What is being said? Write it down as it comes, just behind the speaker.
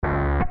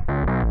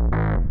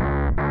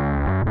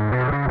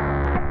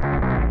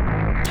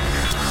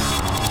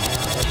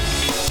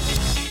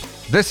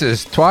This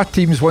is Twa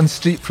Teams One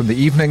Street from the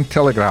Evening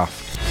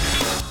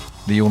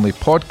Telegraph, the only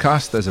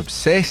podcast as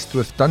obsessed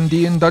with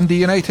Dundee and Dundee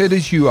United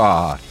as you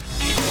are.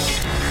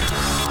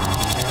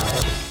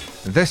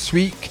 This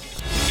week,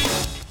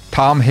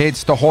 Tam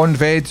heads to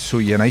Honved so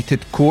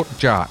United court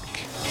Jack.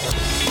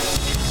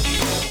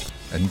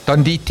 And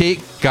Dundee take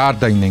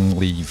gardening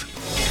leave.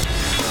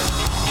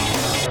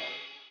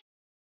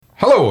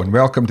 Hello and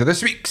welcome to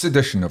this week's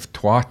edition of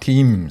Twa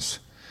Teams.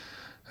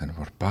 And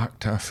we're back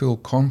to a full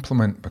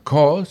complement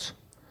because,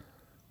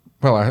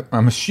 well,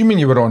 I'm assuming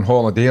you were on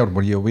holiday, or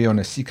were you away on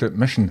a secret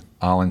mission,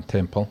 Alan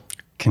Temple?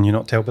 Can you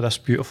not tell by this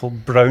beautiful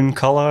brown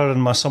colour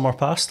and my summer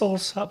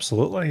pastels?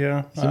 Absolutely,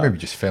 yeah. You maybe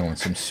just fell in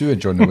some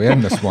sewage on the way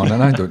in this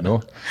morning, I don't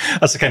know.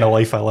 That's the kind of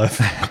life I live,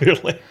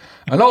 clearly.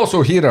 And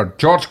also here are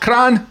George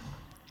Cran.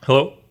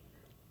 Hello.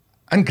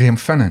 And Graham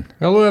Finnan.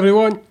 Hello,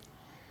 everyone.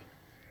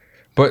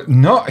 But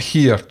not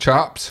here,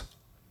 chaps,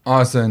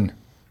 as in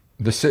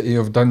the city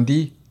of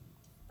Dundee,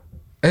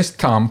 is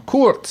Tam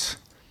Courts.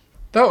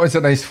 That was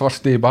a nice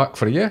first day back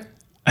for you.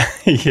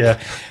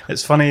 Yeah,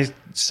 it's funny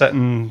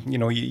sitting,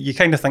 you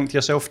kind of think to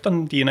yourself,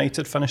 Dundee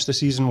United finished the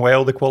season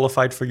well, they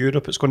qualified for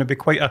Europe, it's going to be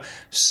quite a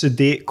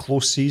sedate,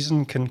 close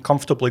season, can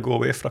comfortably go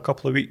away for a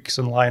couple of weeks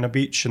and lie on a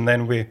beach, and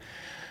then we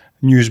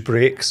news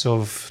breaks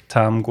of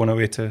Tam going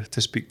away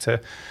to speak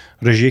to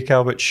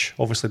Rijeka, which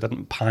obviously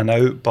didn't pan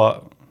out,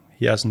 but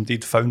he has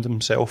indeed found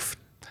himself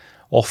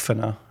off in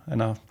a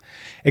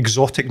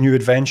exotic new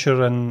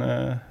adventure in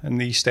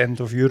the East End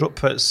of Europe.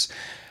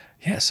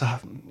 It's a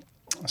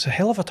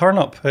hell of a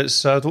turn-up. I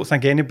don't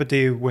think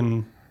anybody,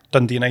 when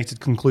Dundee United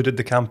concluded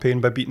the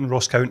campaign by beating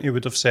Ross County,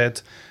 would have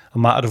said a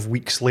matter of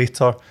weeks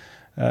later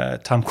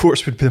Tam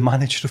Courts would be the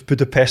manager of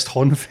Budapest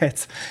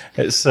Honved.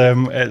 It's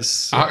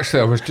actually,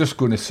 I was just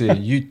going to say,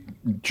 you,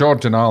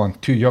 George and Alan,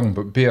 too young,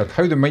 but Bear,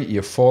 how the mighty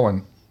have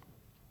fallen.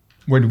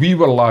 When we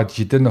were lads,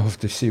 you didn't have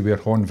to say where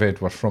Honved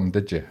were from,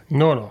 did you?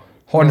 No.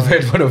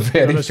 Honved were a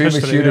very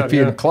famous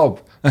European club.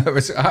 It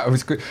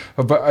was good,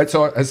 but it's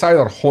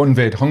either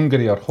Honved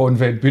Hungary or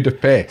Honved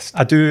Budapest.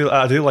 I do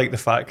like the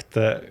fact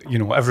that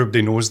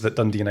everybody knows that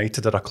Dundee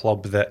United are a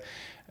club that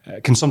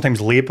can sometimes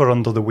labour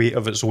under the weight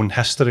of its own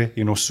history.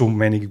 So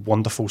many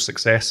wonderful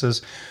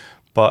successes,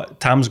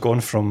 but Tam's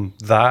gone from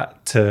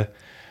that to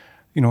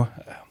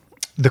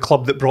the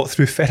club that brought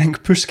through Ferenc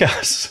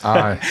Puskás.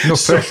 Aye, no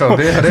pressure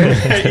there.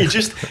 Eh?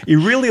 He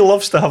really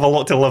loves to have a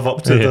lot to live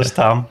up to, does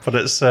Tam. But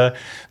it's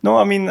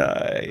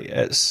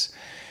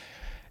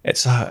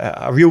it's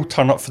a real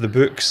turn up for the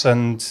books,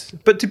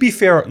 but to be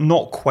fair,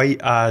 not quite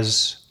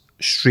as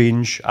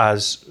strange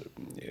as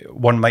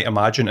one might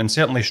imagine, and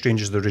certainly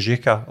strange as the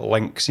Rijeka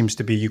link seems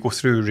to be. You go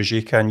through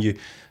Rijeka and you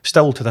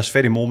still, to this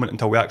very moment,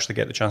 until we actually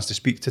get the chance to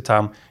speak to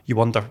Tam, you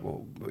wonder,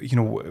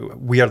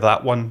 where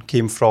that one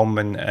came from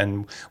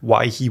and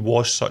why he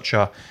was such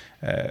a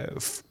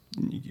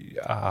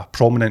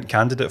prominent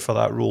candidate for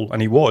that role.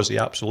 And he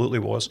absolutely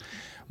was.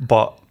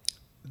 But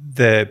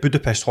the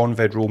Budapest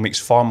Honved role makes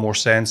far more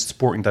sense. The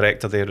sporting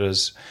director there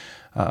is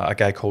a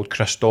guy called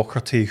Chris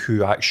Docherty,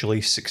 who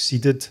actually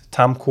succeeded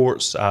Tam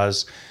Courts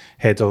as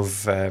head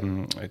of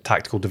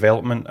tactical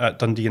development at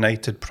Dundee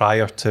United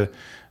prior to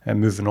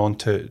moving on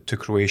to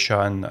Croatia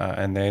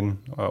and then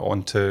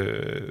on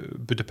to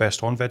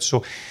Budapest Honved.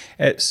 So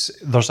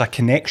there's a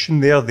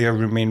connection there. They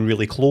remain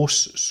really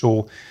close.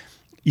 So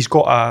he's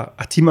got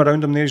a team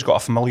around him there. He's got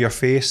a familiar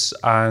face,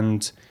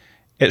 and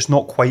it's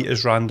not quite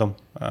as random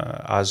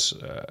as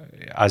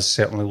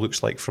certainly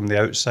looks like from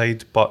the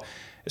outside, but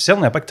it's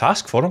certainly a big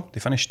task for him. They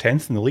finished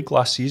 10th in the league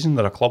last season.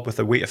 They're a club with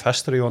the weight of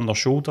history on their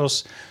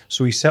shoulders,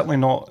 so he's certainly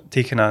not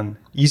taking an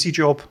easy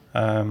job,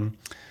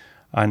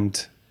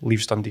 and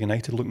leaves Dundee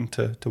United looking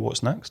to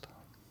what's next.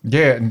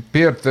 Yeah, and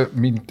Bear,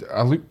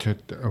 I looked at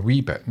a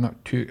wee bit,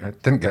 not too. I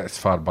didn't get as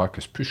far back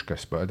as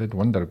Puskás, but I did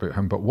wonder about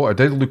him. But what I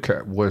did look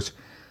at was,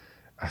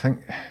 I think,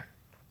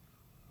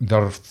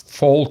 their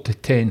fall to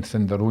 10th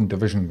in their own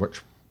division,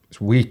 which is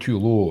way too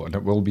low, and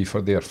it will be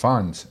for their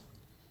fans,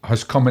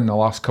 has come in the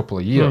last couple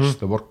of years. Mm-hmm.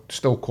 They were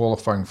still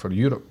qualifying for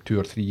Europe 2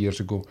 or 3 years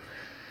ago.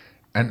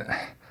 And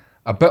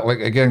a bit like,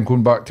 again,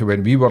 going back to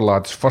when we were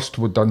lads, first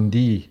with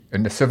Dundee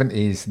in the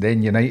 70s,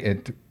 then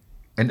United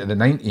into the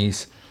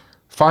 90s,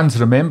 fans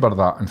remember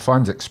that and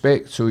fans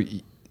expect. So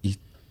he's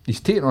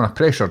taking on a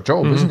pressure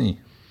job, isn't he?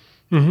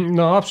 Mm-hmm.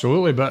 No,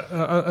 absolutely. But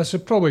it's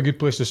probably a good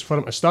place for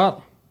him to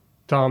start,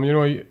 Tam. If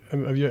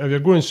you're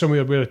going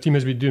somewhere where a team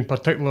has been doing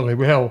particularly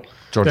well,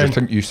 George, I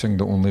think you sing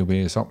The Only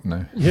Way Is Up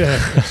now. Yeah,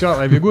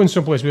 exactly. If you're going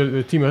someplace where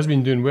the team has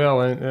been doing well,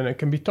 and it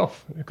can be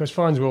tough, because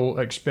fans will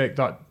expect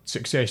that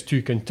success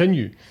to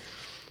continue.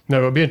 Now,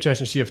 it'll be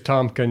interesting to see if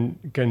Tam can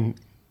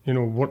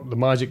work the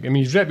magic. I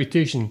mean, his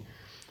reputation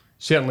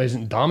certainly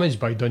isn't damaged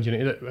by Dundee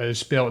United, his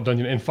spell at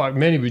Dundee United. In fact,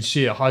 many would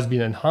say it has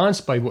been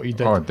enhanced by what he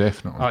did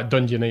at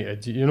Dundee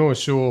United.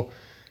 So,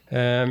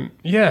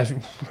 yeah,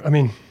 I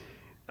mean,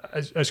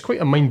 it's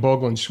quite a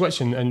mind-boggling switch,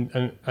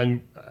 and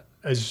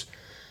his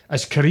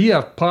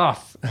career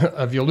path,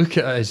 if you look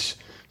at it, is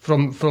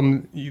from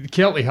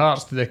Kelty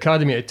Hearts to the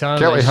Academy at Tannadice.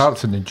 Kelty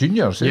Hearts in the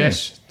juniors,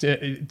 yes,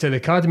 to the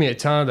Academy at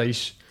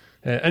Tannadice,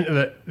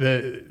 into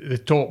the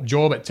top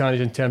job at Tannies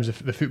in terms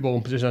of the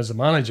footballing position as the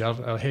manager,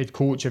 or head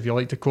coach, if you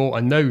like to call it,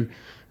 and now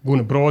going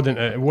abroad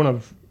into one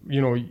of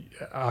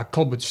a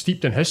club that's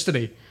steeped in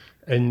history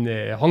in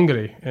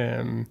Hungary.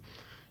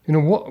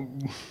 What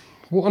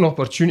an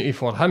opportunity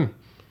for him.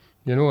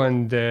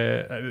 And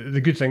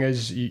the good thing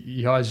is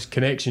he has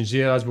connections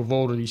there, as we've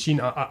already seen.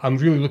 I'm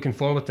really looking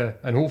forward to,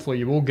 and hopefully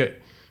you will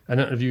get an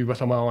interview with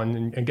him,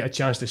 Alan, and get a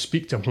chance to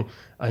speak to him,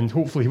 and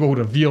hopefully he will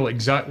reveal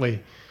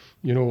exactly,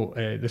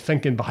 the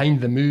thinking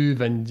behind the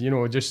move, and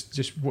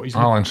just what he's.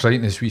 Alan's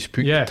writing as we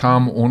speak. Yeah.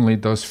 Tam only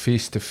does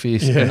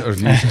face-to-face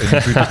interviews in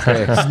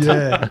Budapest.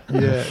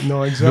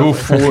 No, exactly. No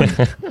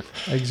phone.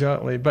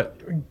 Exactly,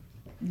 but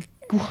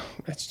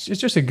it's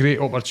just a great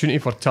opportunity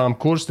for Tam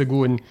Courts to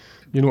go and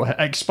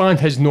expand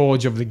his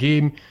knowledge of the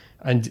game,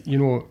 and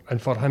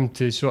and for him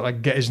to sort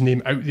of get his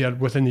name out there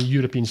within the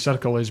European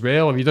circle as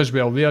well. If he does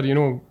well there,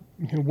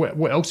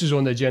 what else is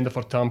on the agenda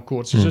for Tam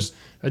Courts?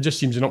 It just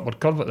seems an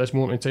upward curve at this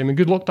moment in time, and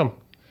good luck to him.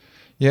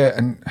 Yeah,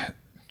 and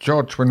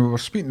George, when we were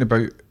speaking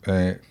about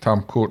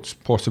Tam Courts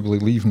possibly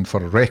leaving for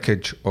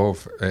wreckage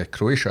of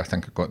Croatia, I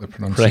think I got the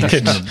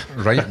pronunciation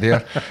right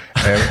there.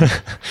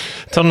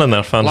 Turning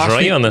their fans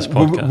right on this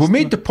podcast. We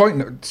made the point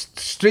that,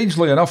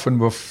 strangely enough,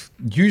 and we've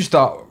used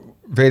that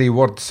very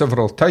word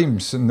several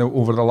times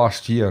over the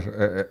last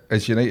year,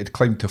 as United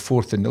climbed to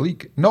fourth in the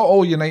league. Not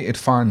all United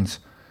fans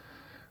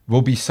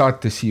will be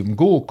sad to see him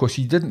go, because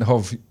he didn't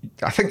have,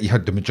 I think he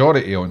had the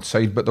majority on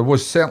side, but there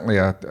was certainly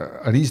a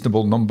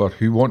reasonable number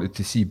who wanted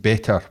to see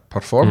better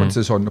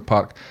performances on the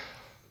park.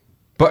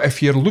 But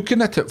if you're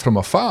looking at it from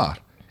afar,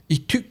 he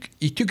took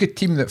a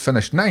team that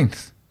finished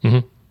 9th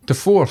to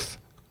 4th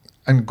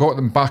and got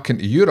them back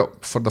into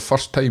Europe for the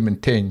first time in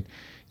 10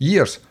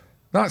 years.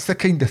 That's the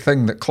kind of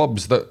thing that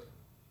clubs that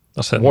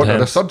want a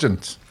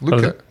resurgence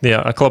look at.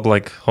 Yeah, a club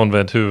like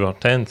Honved, who were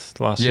 10th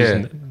last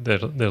season,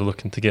 they're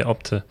looking to get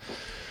up to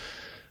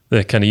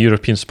the kind of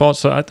European spots.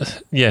 So I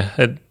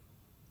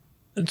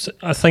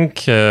think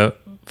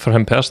for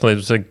him personally, it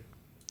was a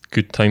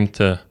good time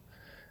to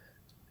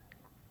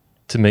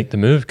make the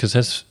move, because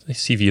his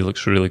CV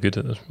looks really good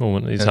at this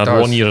moment. He's had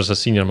 1 year as a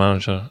senior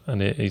manager,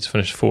 and he's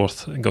finished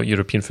 4th and got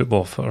European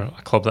football for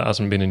a club that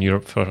hasn't been in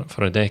Europe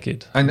for a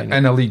decade. And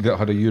in a league that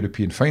had a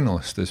European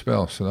finalist as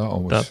well, so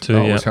that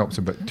always helps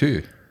a bit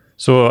too.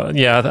 So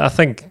I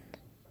think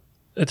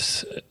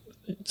it's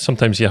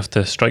sometimes you have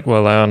to strike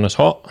while the iron is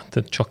hot,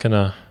 to chuck in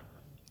a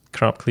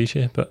crap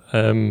cliche, but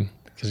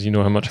because you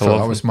know how much I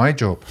love that was my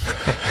job.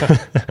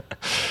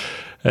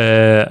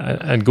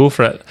 And go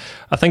for it.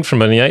 I think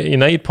from a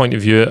United point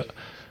of view,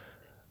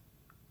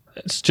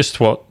 it's just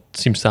what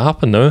seems to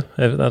happen now.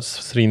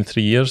 That's 3 in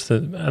 3 years,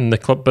 and the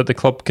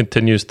club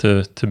continues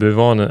to move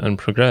on and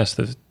progress.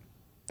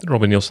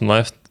 Robbie Nielsen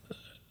left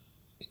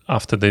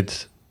after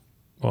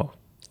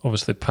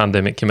obviously the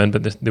pandemic came in,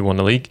 but they won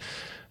the league.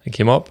 They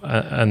came up,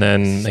 and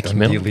then they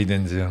came in.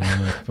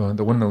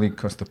 They won the league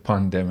because the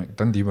pandemic.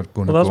 Dundee were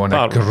going to go on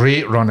a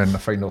great run in the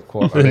final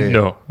quarter.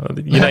 No,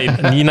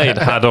 United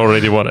had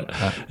already won it.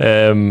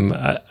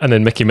 And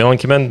then Mickey Mellon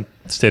came in,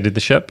 steadied the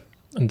ship,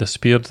 and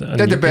disappeared. And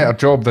did a better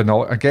job than a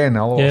lot of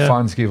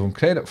fans gave him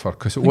credit for,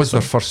 because it was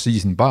their first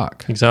season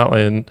back.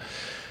 Exactly, and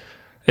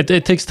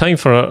it takes time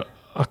for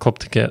a club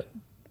to get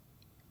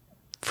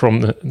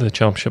from the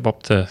Championship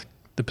up to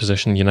the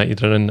position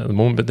United are in at the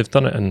moment, but they've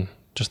done it in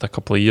just a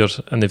couple of years,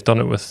 and they've done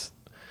it with,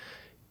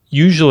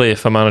 usually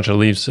if a manager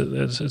leaves,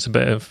 it's a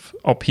bit of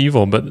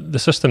upheaval, but the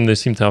system they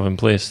seem to have in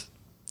place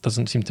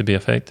doesn't seem to be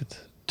affected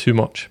too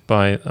much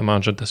by a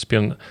manager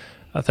disappearing.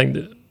 I think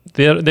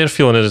that their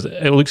feeling is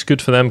it looks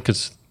good for them,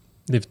 because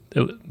they've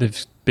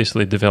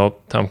basically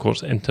developed Tam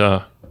Courts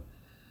into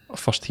a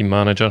first team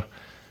manager,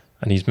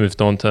 and he's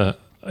moved on to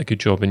a good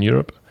job in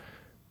Europe.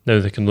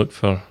 Now they can look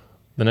for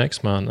the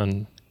next man.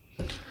 And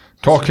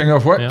talking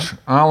of which,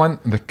 Alan,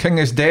 the king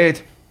is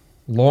dead.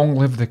 Long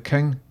live the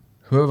king,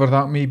 whoever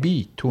that may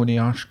be. Tony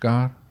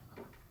Ashgar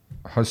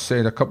has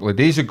said a couple of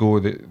days ago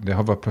that they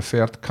have a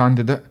preferred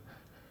candidate.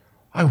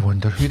 I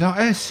wonder who that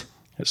is.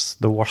 It's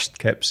the worst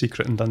kept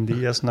secret in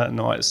Dundee, isn't it?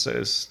 No, it's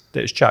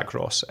Jack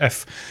Ross.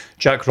 If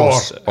Jack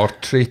Ross... Or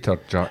traitor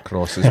Jack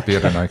Ross, as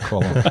Bear and I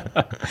call him.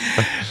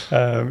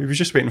 He was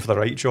just waiting for the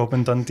right job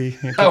in Dundee.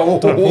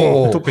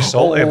 Don't be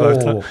salty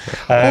about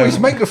it. His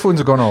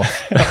microphone's gone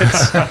off.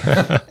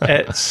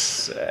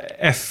 It's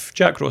if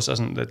Jack Ross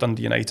isn't the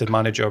Dundee United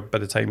manager by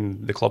the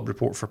time the club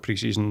report for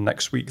pre-season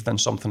next week, then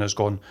something has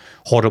gone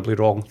horribly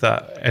wrong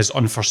that is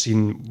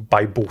unforeseen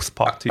by both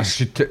parties. I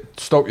should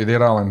stop you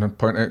there, Alan, and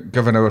point out,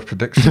 given our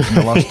predictions in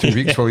the last 2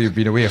 weeks while you've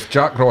been away, if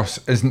Jack Ross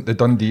isn't the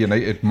Dundee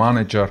United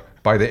manager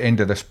by the end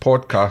of this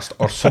podcast,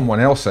 or someone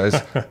else is,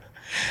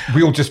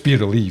 we'll just be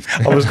relieved.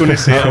 I was going to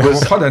say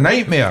we've had a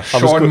nightmare.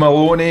 Sean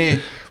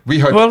Maloney. We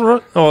had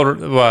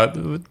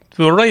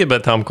We were right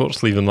about Tam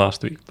Courts leaving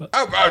last week, but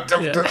wrong Well,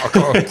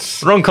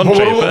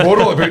 country. we're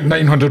all about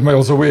 900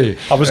 miles away.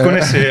 I was going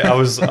to say I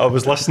was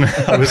listening.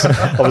 I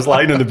was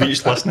lying on the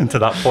beach listening to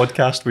that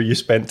podcast where you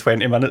spent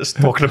 20 minutes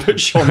talking about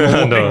Sean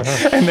Maloney, No.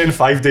 and then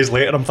 5 days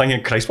later I'm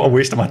thinking, Christ, what a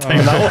waste of my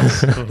time that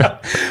was.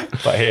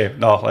 But hey,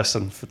 no,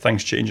 listen,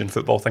 things change in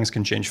football. Things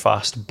can change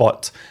fast,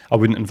 but I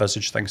wouldn't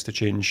envisage things to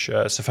change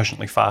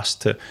sufficiently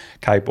fast to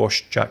Kai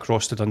Bosch, Jack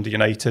Ross to Dundee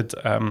United.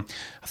 I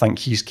think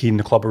he's keen.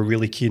 The club are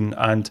really keen,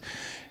 and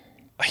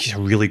he's a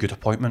really good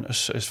appointment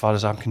as far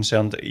as I'm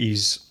concerned.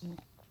 He's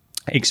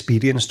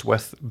experienced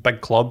with big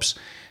clubs.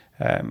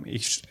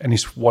 He's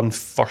won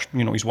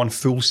he's one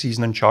full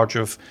season in charge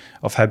of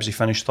Hibs. He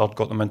finished third,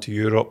 got them into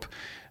Europe.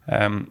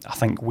 I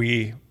think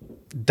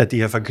did he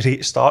have a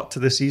great start to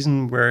the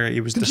season where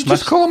he was Did you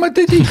dismissed? just call him a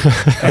diddy?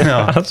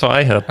 No. That's what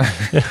I heard.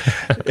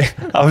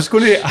 I was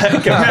going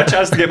to give me a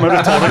chance to get my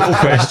rhetorical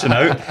question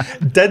out.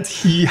 Did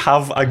he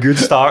have a good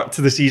start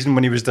to the season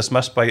when he was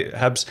dismissed by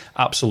Hibs?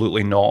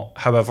 Absolutely not.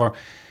 However,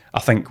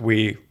 I think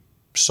we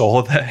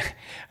saw that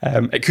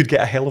it could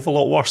get a hell of a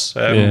lot worse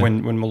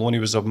when Maloney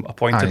was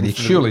appointed. And he'd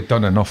surely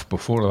done enough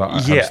before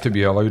that to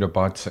be allowed a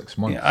bad 6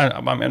 months. Yeah,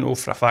 I know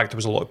for a fact there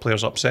was a lot of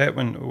players upset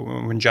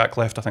when Jack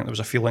left. I think there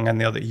was a feeling in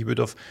there that he would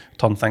have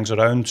turned things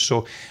around.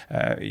 So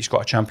he's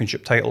got a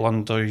championship title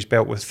under his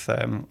belt with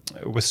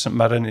St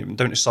Mirren,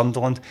 down to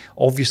Sunderland.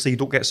 Obviously, you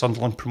don't get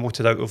Sunderland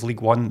promoted out of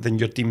League One, then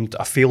you're deemed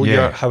a failure.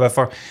 Yeah.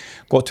 However,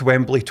 got to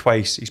Wembley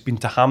twice. He's been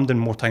to Hampden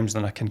more times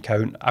than I can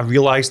count. I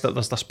realise that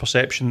there's this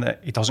perception that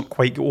he doesn't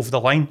quite get over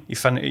the line.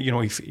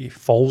 He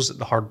falls at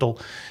the hurdle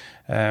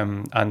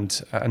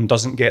and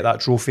doesn't get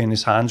that trophy in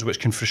his hands, which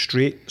can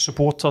frustrate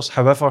supporters.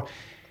 However,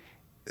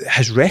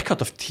 his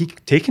record of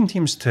taking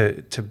teams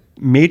to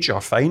major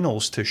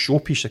finals, to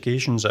showpiece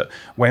occasions at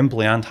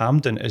Wembley and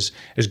Hampden is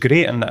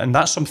great, and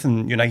that's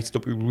something United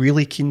will be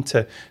really keen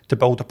to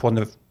build upon.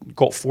 They've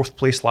got fourth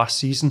place last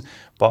season,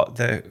 but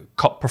the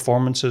cup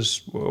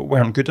performances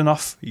weren't good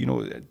enough.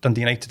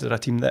 Dundee United are a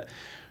team that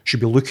should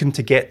be looking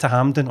to get to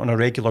Hampden on a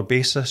regular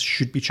basis,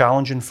 should be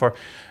challenging for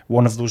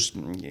one of those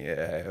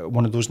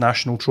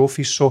national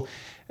trophies. So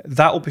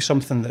that'll be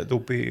something that they'll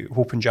be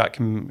hoping Jack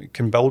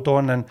can build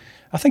on, and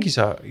I think he's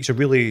a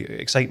really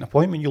exciting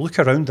appointment. You look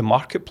around the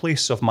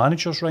marketplace of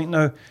managers right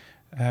now,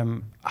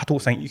 I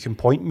don't think you can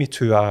point me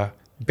to a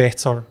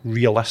better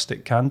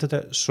realistic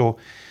candidate. So,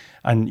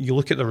 and you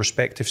look at the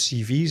respective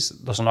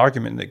CVs, there's an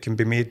argument that can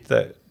be made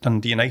that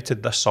Dundee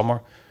United this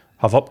summer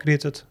have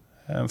upgraded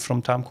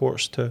from Tam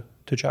Courts to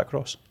Jack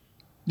Ross.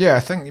 Yeah, I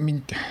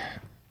think,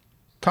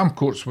 Tam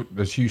Courts,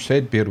 as you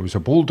said, Bear, was a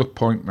bold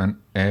appointment,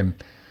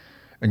 and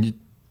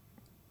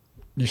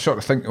you sort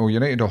of think,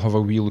 United will have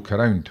a wee look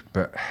around,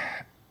 but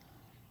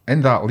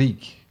in that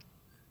league,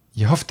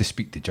 you have to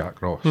speak to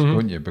Jack Ross,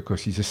 don't you?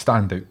 Because he's a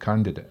standout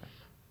candidate.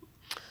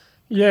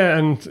 Yeah,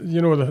 and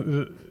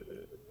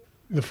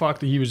the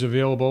fact that he was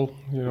available,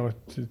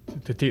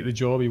 to take the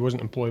job, he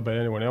wasn't employed by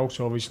anyone else.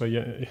 Obviously,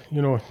 I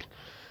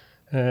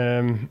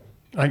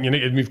think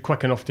United moved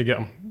quick enough to get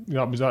him.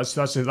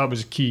 That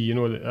was key.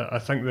 I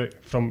think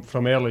that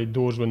from early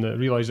doors when they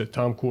realised that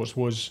Tam Courts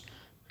was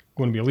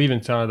going to be leaving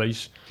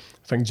Tannadice,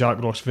 I think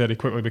Jack Ross very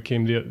quickly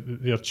became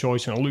their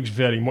choice, and it looks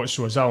very much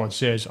so, as Alan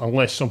says,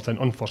 unless something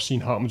unforeseen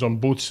happens on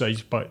both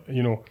sides. But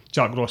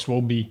Jack Ross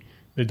will be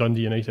the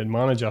Dundee United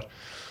manager.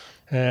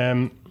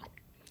 And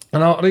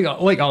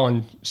like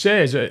Alan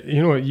says,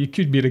 you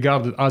could be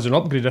regarded as an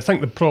upgrade. I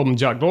think the problem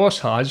Jack Ross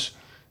has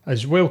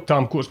is, well,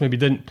 Tam Courts maybe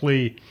didn't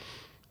play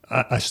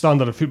a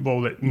standard of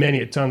football that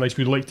many at Tannadice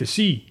would like to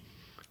see.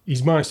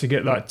 He's managed to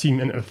get that team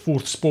into the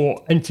fourth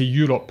spot, into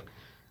Europe,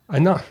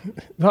 and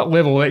that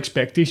level of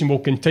expectation will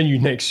continue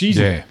next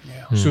season.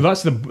 Yeah. So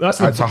that's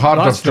a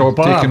harder job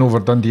taking over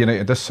Dundee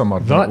United this summer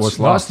than it was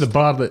last. That's the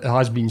bar that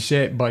has been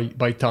set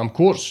by Tam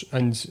Courts,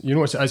 and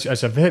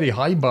it's a very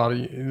high bar.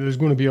 There's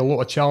going to be a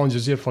lot of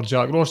challenges there for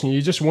Jack Ross, and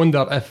you just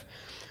wonder if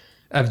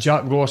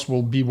Jack Ross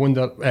will be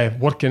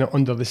working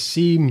under the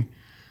same,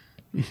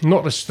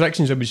 not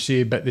restrictions, I would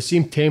say, but the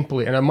same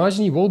template, and I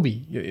imagine he will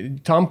be.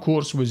 Tam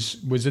Courts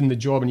was in the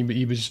job, and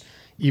he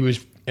was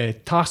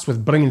tasked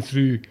with bringing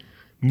through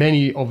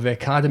many of the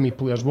academy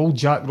players. Will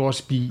Jack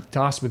Ross be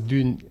tasked with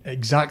doing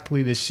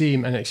exactly the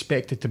same and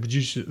expected to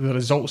produce the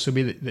results the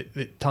way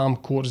that Tam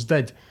Courts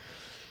did?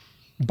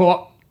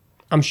 But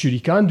I'm sure he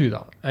can do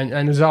that. And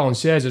as Alan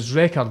says, his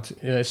record,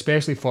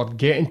 especially for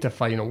getting to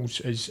finals,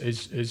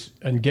 is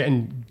and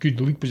getting good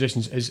league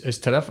positions is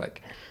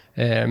terrific.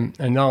 And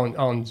Alan,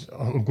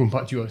 I'm going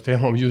back to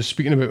you were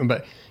speaking about him,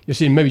 but you're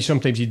saying maybe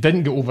sometimes he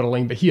didn't get over the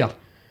line. But here,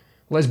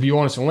 let's be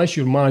honest, unless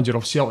you're manager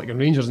of Celtic and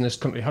Rangers in this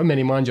country, how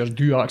many managers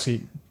do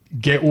actually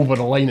get over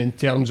the line in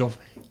terms of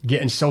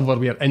getting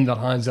silverware in their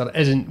hands? There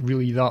isn't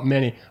really that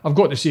many. I've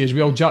got to say as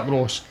well, Jack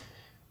Ross,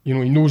 he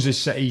knows his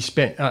city.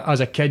 As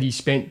a kid, he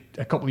spent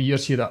a couple of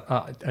years here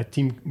at a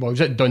team. Well, he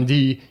was at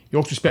Dundee. He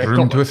also spent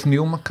with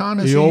Neil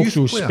McCann as he a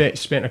also youth player.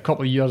 spent a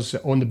couple of years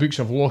on the books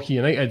of Lochie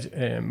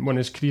United when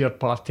his career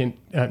part-time.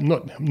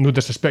 No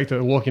disrespect to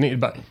Lochie United,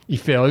 but he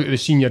fell out of the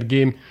senior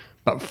game.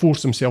 but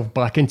forced himself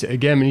back into it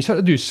again. And he's had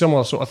to do a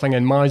similar sort of thing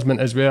in management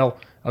as well,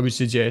 I would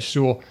suggest.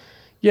 So,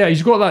 yeah,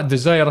 he's got that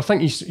desire. I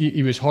think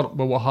he was hurt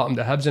by what happened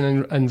to Hibs,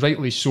 and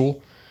rightly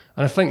so.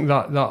 And I think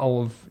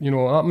that'll have,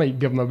 that might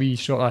give him a wee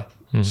sort of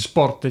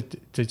spur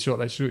to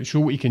sort of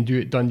show what he can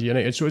do at Dundee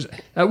United. So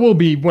it will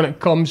be, when it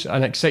comes,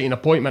 an exciting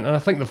appointment, and I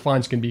think the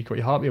fans can be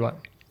quite happy with it.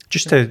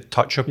 Just to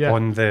touch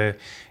upon the,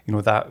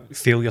 that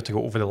failure to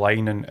go over the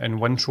line and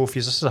win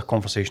trophies. This is a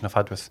conversation I've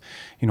had with,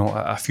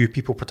 a few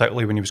people,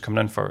 particularly when he was coming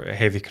in for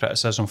heavy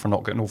criticism for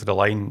not getting over the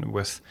line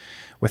with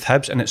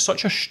Hibs. And it's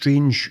such a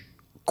strange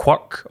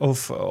quirk of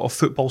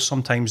football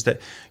sometimes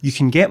that you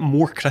can get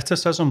more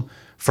criticism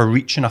for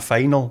reaching a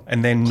final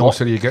and then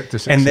closer you get to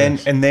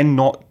success. and then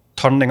not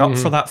turning up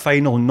for that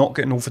final and not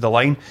getting over the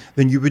line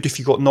than you would if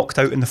you got knocked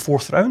out in the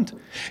fourth round.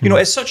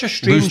 It's such a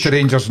strange... Lose to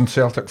Rangers and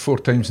Celtic 4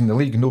 times in the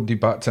league, nobody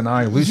bats an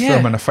eye. Lose to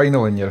them in a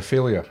final and you're a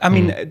failure. I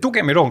mean, don't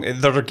get me wrong,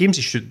 there are games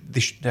they should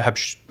have,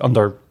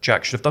 under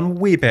Jack, should have done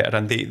way better,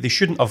 and they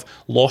shouldn't have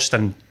lost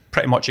in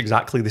pretty much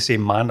exactly the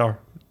same manner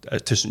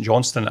to St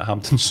Johnstone at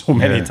Hampton so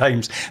many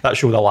times. That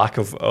showed a lack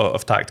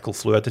of tactical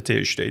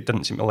fluidity. It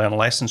didn't seem to learn a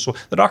lesson. So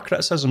there are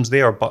criticisms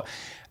there, but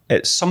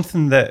it's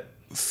something that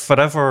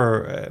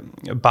forever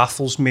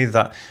baffles me,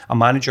 that a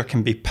manager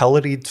can be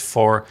pilloried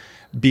for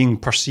being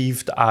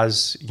perceived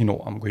as, I'm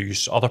going to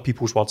use other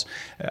people's words,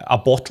 a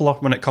bottler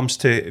when it comes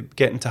to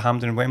getting to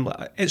Hampden and Wembley.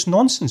 It's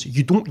nonsense.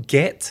 You don't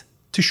get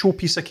to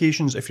showpiece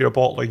occasions if you're a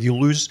bottler. You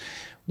lose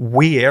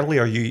way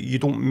earlier. You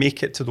don't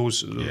make it to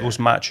those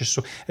matches.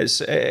 So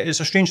it's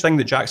a strange thing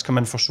that Jack's come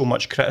in for so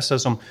much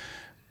criticism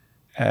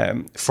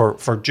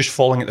for just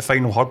falling at the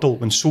final hurdle,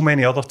 when so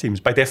many other teams,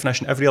 by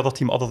definition, every other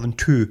team other than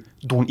 2,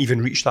 don't even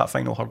reach that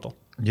final hurdle.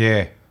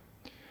 Yeah.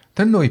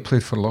 Didn't know he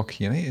played for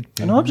Lochie United.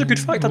 I know, that was a good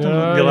fact. I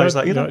didn't realise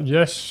that either.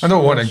 Yes. I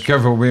don't want to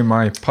give away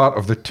my part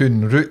of the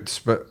Toon roots,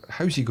 but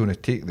how's he going to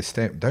take the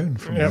step down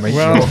from the mighty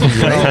Lochie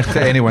United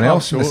to anyone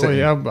else in the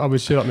city? I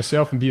would say that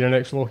myself, and being an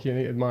ex-Lochie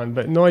United man.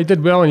 But no, he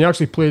did well, and he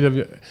actually played...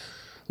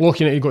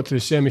 Lochie United got to the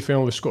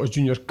semi-final of the Scottish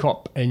Junior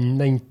Cup in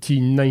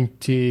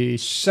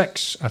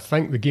 1996. I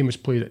think the game was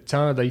played at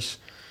Tannadice.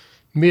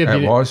 May have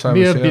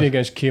been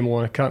against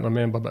Camelon, I can't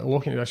remember, but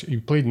Lochie United, he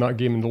played in that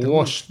game and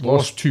lost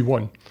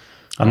 2-1.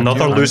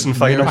 Another losing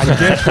final.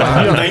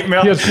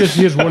 Nightmare.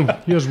 Here's one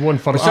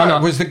for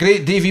was the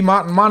great Davy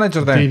Martin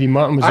manager then? Davy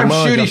Martin was the manager.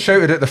 I'm sure he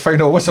shouted at the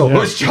final whistle, it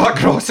was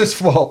Jack Ross's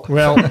fault.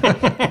 Well,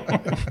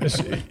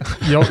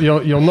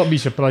 you'll not be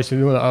surprised to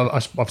know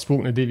that I've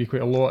spoken to Davy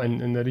quite a lot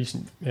in the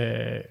recent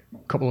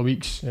couple of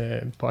weeks,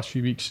 past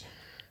few weeks.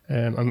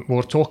 And we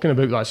were talking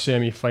about that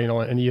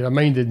semi-final, and he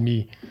reminded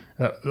me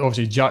that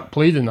obviously Jack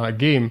played in that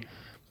game,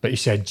 but he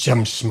said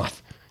Jim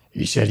Smith.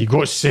 He said he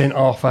got sent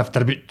off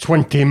after about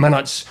 20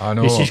 minutes. I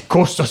know. He says,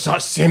 cost us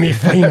that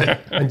semi-final.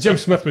 And Jim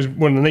Smith was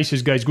one of the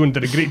nicest guys going,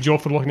 did a great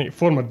job for looking at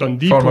former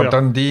Dundee player.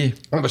 Dundee.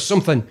 It was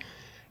something,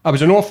 it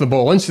was an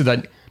off-the-ball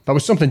incident, but it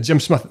was something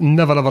Jim Smith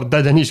never ever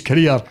did in his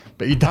career.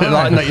 But he did it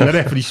that night and the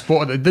referee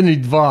spotted it. Didn't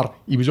need VAR.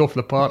 He was off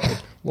the park.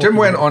 Jim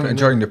went on to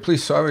join the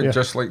police, so I would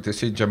just like to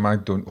say, Jim, I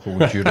don't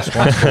hold you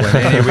responsible in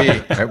any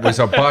way. It was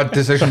a bad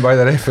decision by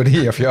the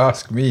referee, if you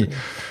ask me.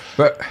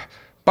 But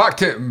back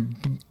to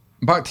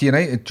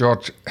United,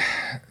 George.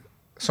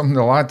 Something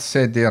the lad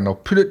said there, and I'll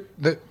put it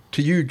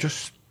to you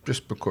just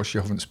because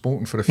you haven't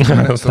spoken for a few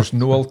minutes. There's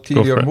no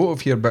ulterior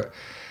motive here, but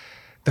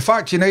the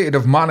fact United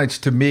have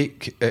managed to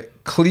make it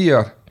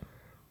clear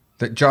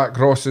that Jack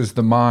Ross is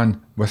the man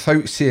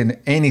without saying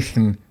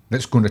anything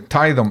that's going to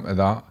tie them to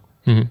that,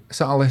 is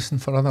that a lesson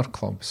for other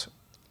clubs?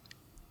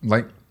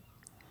 Like,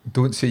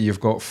 don't say you've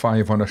got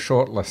 5 on a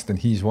short list and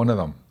he's one of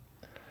them,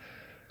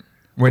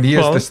 when he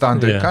is the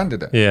standout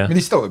candidate. Yeah. I mean,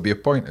 he's still to be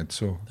appointed,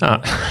 so...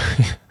 I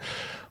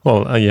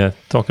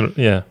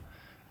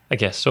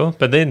guess so.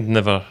 But they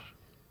never...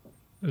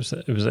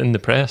 It was in the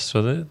press,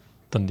 so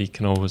Dundee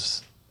can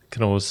always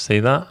say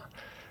that.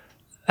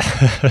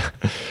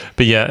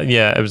 But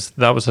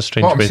that was a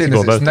strange way to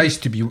go about it.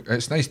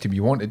 It's nice to be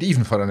wanted,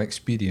 even for an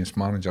experienced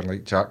manager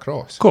like Jack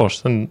Ross. Of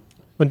course, and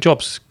when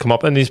jobs come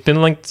up, and he's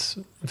been linked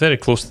very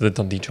close to the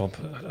Dundee job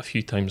a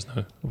few times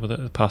now over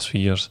the past few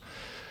years.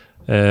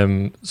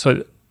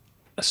 So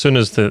as soon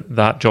as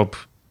that job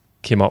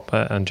came up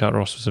and Jack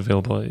Ross was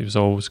available, he was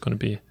always going to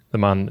be the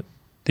man that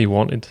they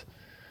wanted.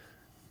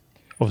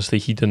 Obviously,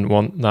 he didn't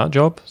want that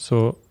job,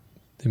 so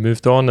they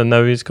moved on, and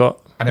now he's got.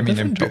 And I mean,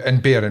 in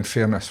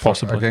fairness,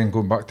 possibly again,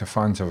 going back to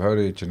fans of our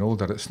age and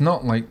older, it's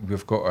not like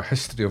we've got a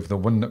history of the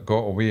one that got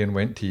away and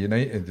went to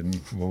United, and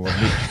we're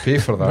made to pay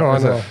for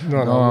that.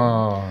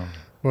 No.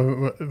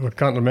 We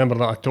can't remember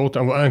that at all.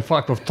 In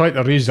fact, we've tried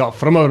to raise that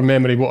from our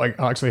memory what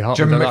actually happened.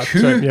 Jim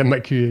McHugh? Yeah,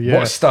 McHugh, yeah.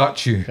 What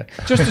statue? Yeah.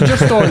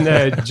 Just on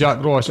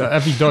Jack Ross,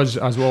 if he does,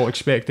 as we'll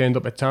expect, to end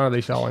up at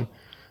Tannadice, Alan,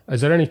 is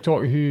there any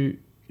talk who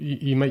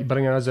he might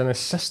bring in as an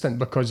assistant?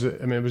 Because, I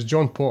mean, it was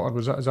John Potter,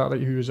 is that right,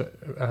 who was at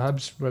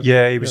Hibs?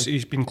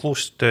 He's been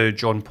close to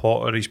John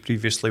Potter. He's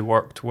previously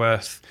worked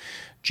with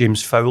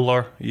James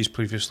Fowler, he's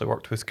previously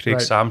worked with Craig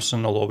Right.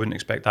 Sampson, although I wouldn't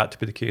expect that to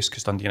be the case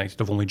because Dundee United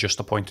have only just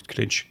appointed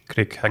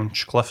Craig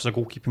Hinchcliffe as a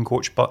goalkeeping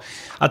coach. But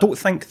I don't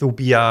think there'll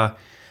be a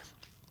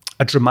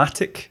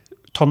dramatic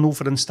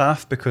turnover in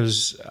staff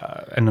because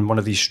in one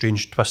of these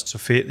strange twists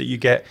of fate that you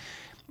get,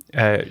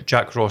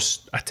 Jack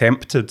Ross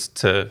attempted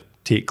to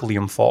take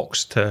Liam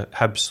Fox to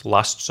Hibs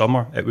last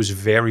summer. It was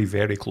very,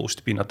 very close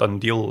to being a done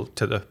deal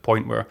to the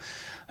point where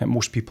I think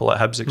most people at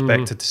Hibs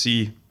expected to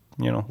see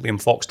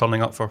Liam Fox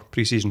turning up for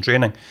pre-season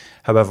training.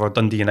 However,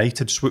 Dundee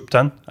United swooped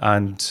in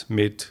and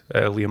made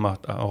Liam an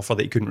offer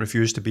that he couldn't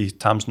refuse to be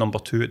Tam's number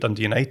 2 at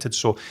Dundee United.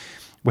 So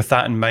with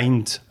that in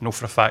mind, I know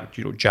for a fact,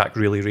 Jack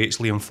really rates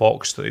Liam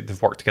Fox.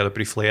 They've worked together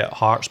briefly at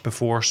Hearts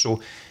before.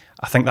 So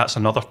I think that's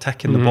another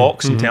tick in the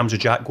box in terms of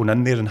Jack going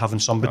in there and having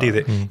somebody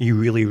that he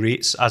really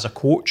rates as a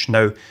coach.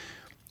 Now,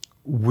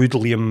 would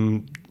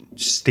Liam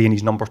stay in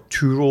his number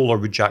 2 role, or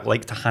would Jack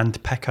like to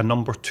handpick a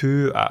number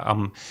 2?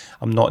 I'm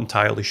not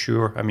entirely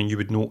sure. I mean, you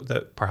would note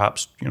that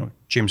perhaps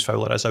James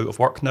Fowler is out of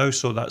work now,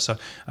 so that's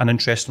an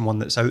interesting one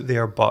that's out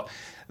there. But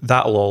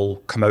that'll all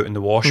come out in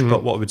the wash.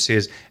 But what I would say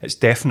is it's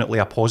definitely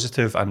a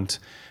positive, and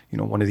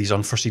one of these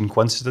unforeseen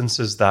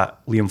coincidences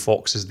that Liam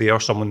Fox is there,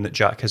 someone that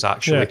Jack has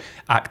actually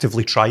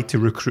actively tried to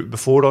recruit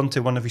before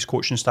onto one of his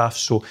coaching staff.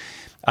 So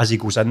as he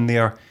goes in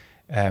there,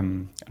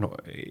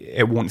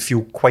 it won't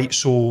feel quite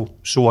so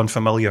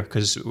unfamiliar,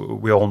 because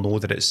we all know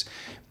that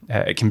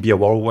it can be a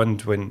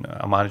whirlwind when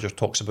a manager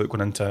talks about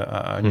going into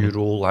a new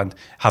role, and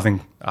having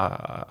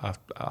a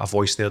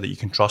voice there that you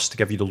can trust to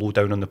give you the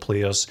lowdown on the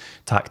players,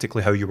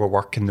 tactically how you were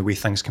working, the way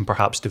things can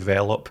perhaps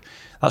develop.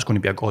 That's going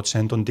to be a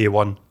godsend on day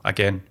one.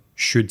 Again,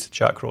 should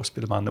Jack Ross be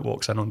the man that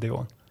walks in on day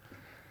one.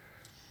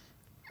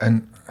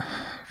 And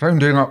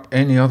rounding up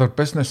any other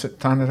business at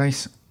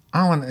Tannadice,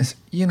 Alan, is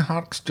Ian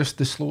Harkes just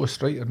the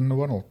slowest writer in the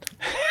world?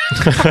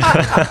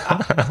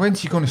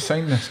 When's he going to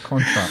sign this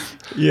contract?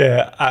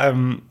 Yeah,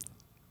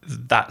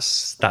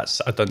 that's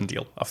a done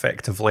deal,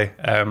 effectively.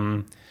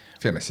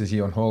 Fairness, is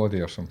he on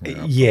holiday or something?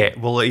 Yeah,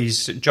 well,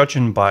 he's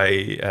judging by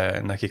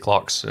Nicky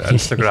Clark's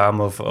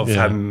Instagram of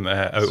him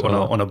out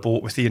on a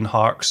boat with Ian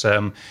Harkes.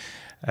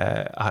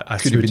 I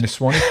Could have been the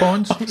Swanee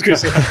Ponds. I was going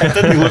to say, it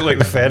didn't look like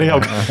the ferry.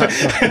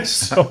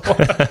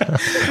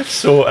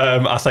 So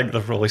I think they're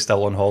probably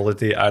still on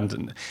holiday,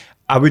 and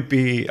I would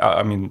be.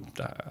 I mean,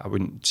 I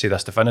wouldn't say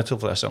this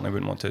definitively. I certainly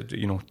wouldn't want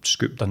to,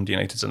 scoop Dundee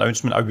United's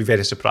announcement. I would be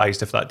very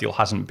surprised if that deal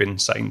hasn't been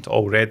signed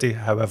already.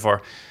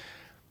 However,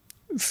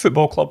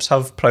 football clubs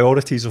have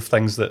priorities of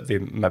things that they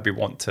maybe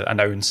want to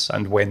announce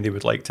and when they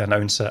would like to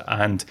announce it.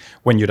 And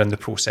when you're in the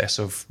process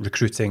of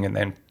recruiting and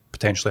then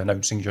potentially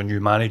announcing your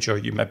new manager,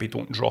 you maybe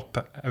don't drop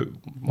out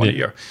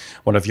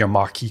one of your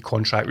marquee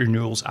contract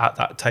renewals at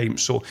that time.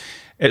 So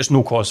it's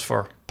no cause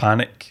for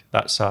panic.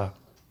 That's a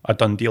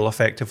done deal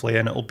effectively,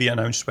 and it'll be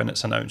announced when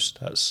it's announced.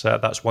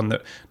 That's one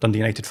that Dundee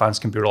United fans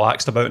can be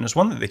relaxed about, and it's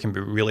one that they can be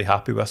really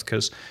happy with,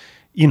 because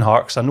Ian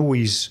Harkes, I know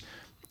he's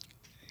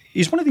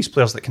one of these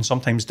players that can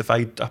sometimes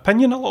divide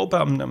opinion a little bit.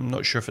 I'm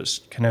not sure if it's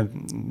kind of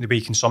the way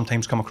he can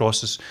sometimes come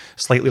across as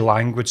slightly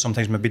languid,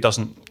 sometimes maybe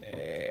doesn't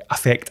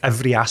affect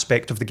every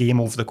aspect of the game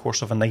over the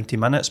course of a 90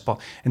 minutes.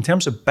 But in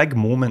terms of big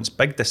moments,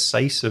 big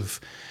decisive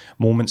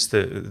moments,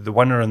 the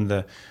winner in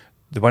the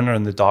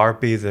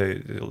derby,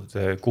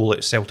 the goal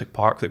at Celtic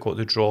Park that got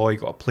the draw, he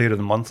got a Player of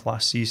the Month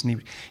last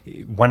season,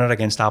 winner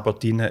against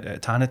Aberdeen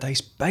at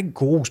Tannadice, big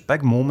goals,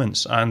 big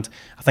moments. And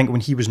I think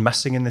when he was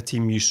missing in the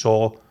team, you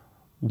saw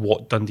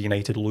what Dundee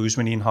United lose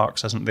when Ian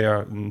Harkes isn't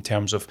there, in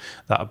terms of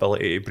that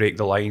ability to break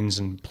the lines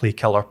and play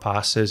killer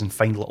passes and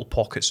find little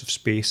pockets of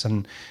space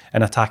in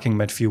attacking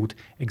midfield.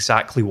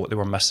 Exactly what they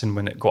were missing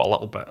when it got a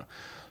little bit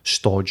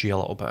stodgy, a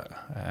little bit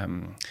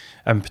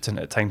impotent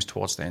at times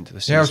towards the end of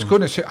the season. Yeah, I was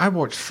going to say, I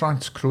watched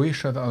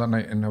France-Croatia the other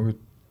night, and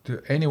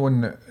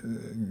anyone that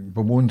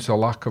bemoans the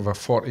lack of a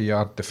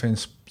 40-yard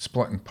defence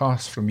splitting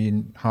pass from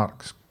Ian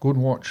Harkes, go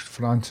and watch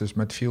France's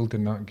midfield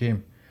in that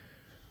game.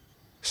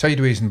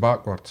 Sideways and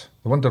backwards.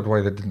 They wondered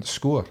why they didn't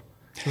score.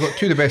 They've got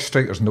two of the best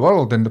strikers in the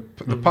world, and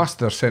the past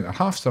their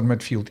centre-halves, their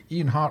midfield.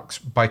 Ian Harkes,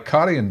 by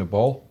carrying the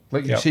ball,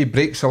 like you say,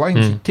 breaks the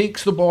lines. He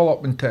takes the ball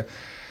up into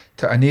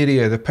an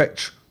area of the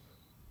pitch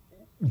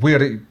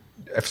where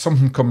if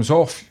something comes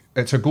off,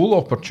 it's a goal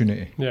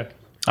opportunity. Yeah.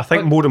 I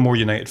think more and more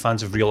United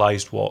fans have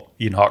realised what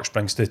Ian Harkes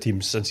brings to the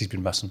team since he's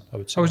been missing, I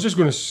would say. I was just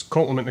going to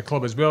compliment the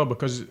club as well,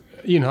 because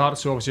Ian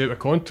Hart's obviously out of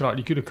contract.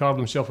 He could have carved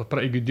himself a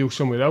pretty good deal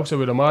somewhere else, I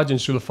would imagine.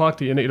 So the fact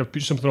that United have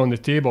put something on the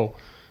table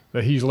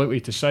that he's likely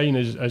to sign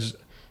is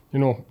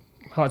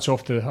hats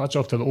off to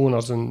the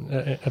owners and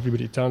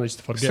everybody at Tannadice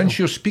to forget. Since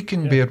you're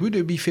speaking, Bear, would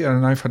it be fair,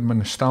 and I've had my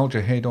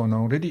nostalgia head on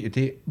already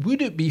today,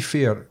 would it be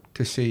fair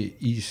to say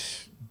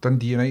he's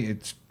Dundee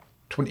United's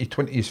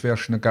 2020's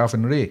version of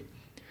Gavin Ray?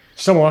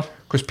 Somewhat.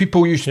 Because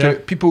people used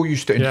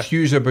to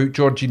enthuse about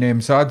Georgie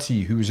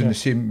Nemzadze, who was in the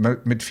same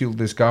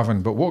midfield as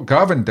Gavin. But what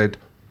Gavin did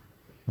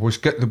was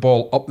get the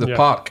ball up the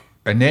park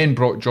and then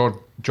brought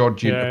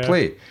Georgie into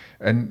play.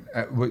 And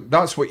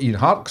that's what Ian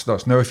Harkes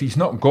does. Now, if he's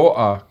not got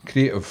a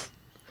creative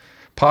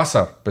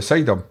passer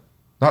beside him,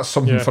 That's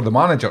something Yeah. for the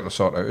manager to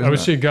sort out, isn't I would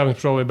it? say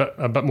Gavin's probably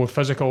a bit more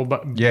physical,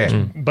 but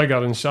Yeah.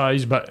 bigger in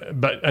size. But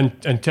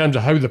in terms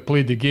of how they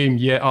played the game,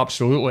 yeah,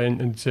 absolutely,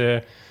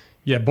 and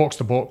yeah, box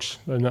to box,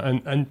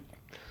 and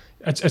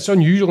it's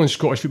unusual in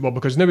Scottish football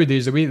because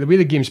nowadays the way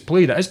the game's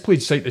played, it is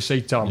played side to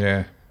side, Tom.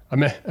 Yeah.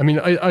 I mean,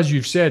 as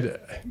you've said,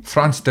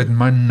 France did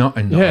man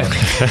nothing. yeah,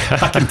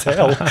 I can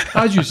tell.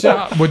 as you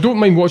said, we don't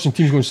mind watching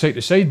teams going side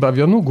to side, but if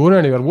you're not going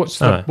anywhere, what's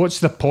Aye.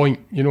 the point,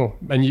 you know?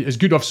 And it's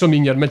good to have somebody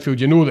in your midfield,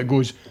 you know, that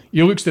goes,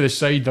 he looks to the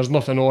side, there's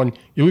nothing on,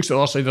 he looks to the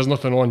other side, there's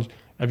nothing on.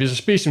 If there's a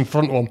space in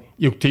front of him,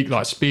 he'll take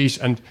that space,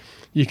 and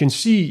you can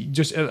see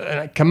just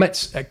it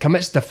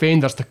commits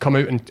defenders to come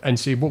out and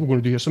say, what we're going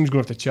to do here, somebody's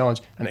going to have to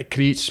challenge, and it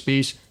creates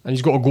space, and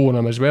he's got a goal on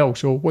him as well,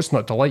 so what's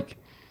not to like?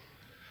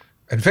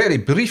 And very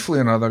briefly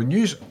in other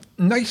news,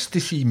 nice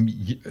to see,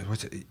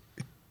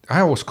 I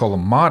always call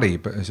him Mari,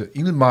 but is it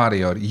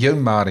Ilmari or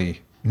Ilmari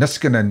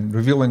Niskanen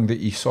revealing that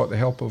he sought the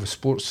help of a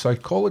sports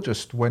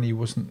psychologist when he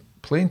wasn't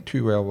playing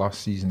too well last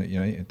season at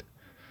United?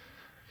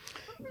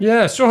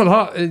 Yeah, so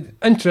that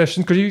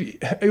interesting because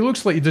he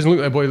looks like he doesn't look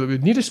like a boy that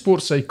would need a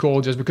sports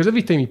psychologist because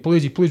every time he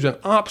plays with an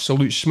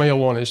absolute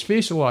smile on his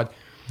face, the lad.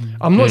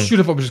 I'm not sure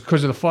if it was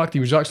because of the fact he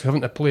was actually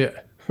having to play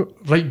it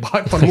right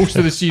back for most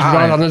of the season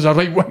rather than as a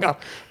right winger.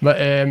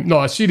 But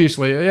no,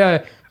 seriously,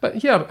 yeah.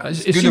 But yeah, it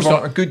seems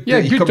good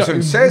that he comes out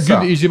and says good that.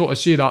 that he's able to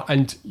say that,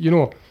 and you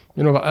know,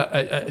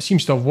 it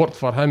seems to have worked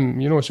for him.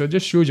 You know, so it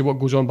just shows you what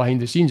goes on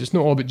behind the scenes. It's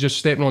not all about just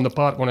stepping on the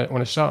park on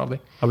a Saturday.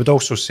 I would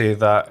also say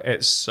that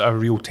it's a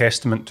real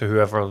testament to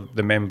whoever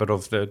the member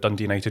of the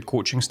Dundee United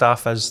coaching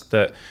staff is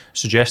that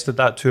suggested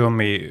that to him.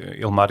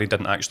 Ilmari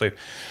didn't actually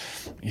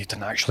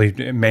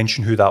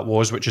mention who that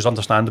was, which is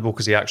understandable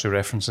because he actually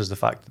references the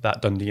fact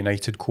that Dundee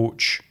United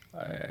coach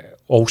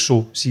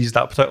also sees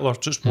that particular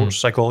sports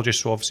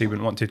psychologist, so obviously he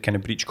wouldn't want to kind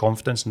of breach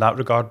confidence in that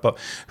regard. But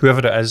whoever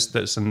it is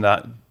that's in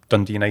that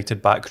Dundee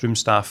United backroom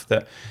staff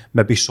that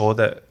maybe saw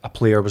that a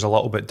player was a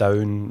little bit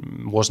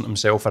down, wasn't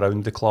himself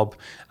around the club,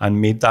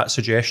 and made that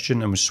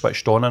suggestion and was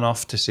switched on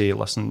enough to say,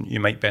 listen, you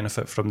might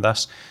benefit from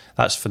this.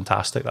 That's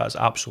fantastic. That's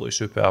absolutely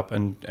superb.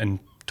 And in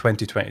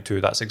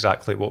 2022, that's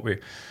exactly what we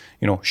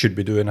should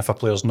be doing. If a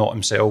player's not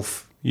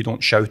himself, you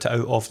don't shout it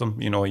out of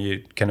them.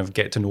 You kind of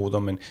get to know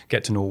them and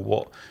get to know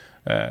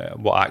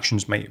what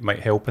actions might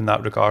help in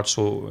that regard.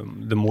 So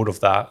the more of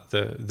that,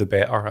 the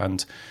better.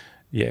 And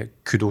yeah,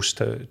 kudos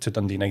to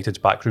Dundee United's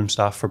backroom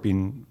staff for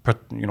being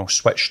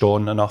switched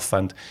on enough.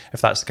 And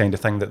if that's the kind of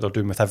thing that they're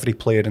doing with every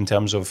player in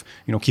terms of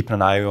keeping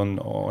an eye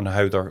on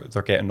how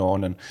they're getting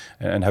on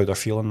and how they're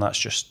feeling, that's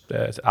just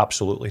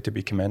absolutely to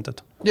be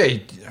commended. Yeah,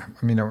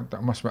 I mean, I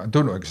must admit, I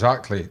don't know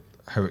exactly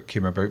how it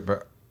came about,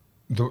 but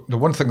the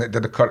one thing that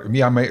did occur to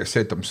me, I might have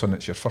said to him, son,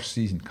 it's your first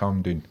season,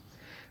 calm down.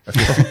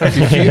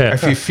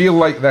 If you feel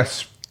like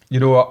this,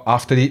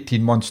 after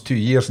 18 months, 2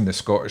 years in the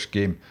Scottish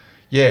game,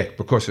 yeah,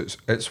 because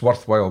it's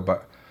worthwhile.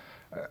 But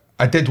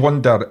I did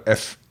wonder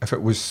if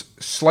it was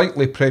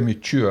slightly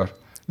premature,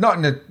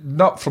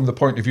 not from the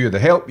point of view of the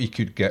help you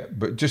could get,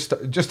 but just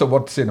a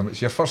word saying him, it's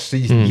your first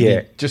season.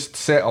 Yeah, just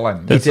settle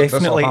in.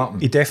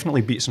 He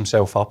definitely beats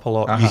himself up a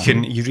lot. Uh-huh.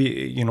 When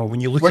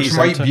you look which at his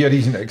might be a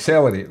reason to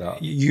accelerate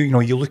that.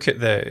 You look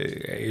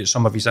at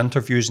some of his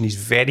interviews, and he's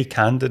very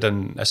candid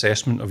in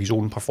assessment of his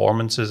own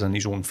performances and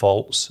his own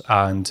faults,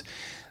 and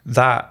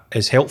that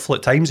is helpful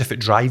at times if it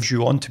drives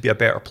you on to be a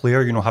better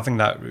player, having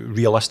that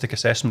realistic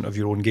assessment of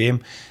your own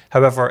game.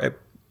 However,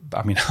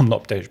 I'm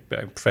not a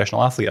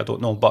professional athlete, I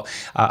don't know, but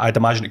I'd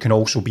imagine it can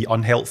also be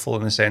unhelpful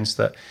in the sense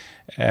that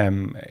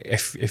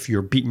if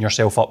you're beating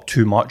yourself up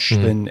too much,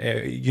 then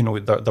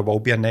there will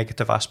be a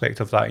negative aspect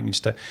of that. He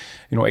needs to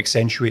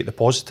accentuate the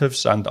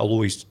positives, and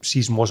although his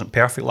season wasn't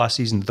perfect last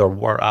season, there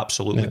were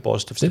absolutely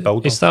positives to build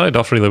on. He started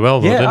off really well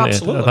though, didn't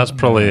absolutely. he? That's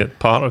probably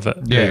part of it.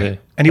 Yeah. Really.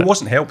 And he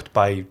wasn't helped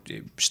by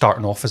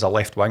starting off as a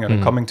left winger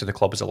and coming to the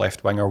club as a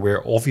left winger,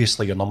 where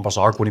obviously your numbers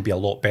are going to be a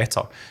lot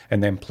better,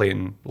 and then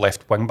playing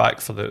left wing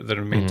back for the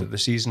remainder of the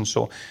season.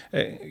 So,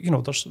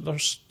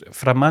 there's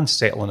for a man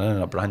settling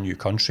in a brand new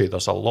country,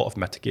 there's a lot of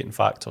mitigating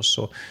factors.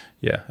 So,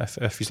 yeah,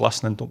 if he's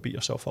listening, don't beat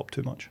yourself up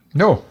too much.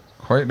 No,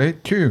 quite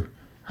right too.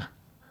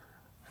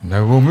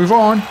 Now we'll move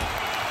on.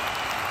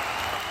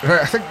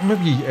 Right, I think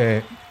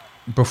maybe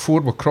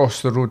before we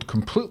cross the road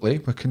completely,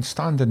 we can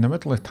stand in the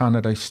middle of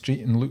Tannadice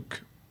Street and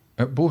look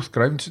at both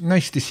grounds.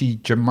 Nice to see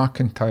Jim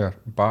McIntyre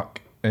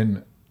back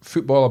in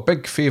football, a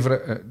big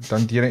favourite at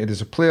Dundee United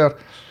as a player.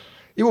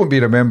 He won't be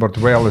remembered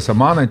well as a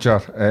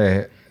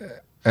manager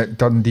at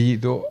Dundee,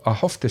 though I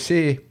have to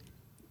say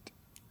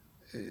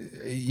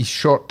his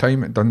short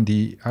time at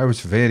Dundee, I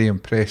was very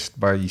impressed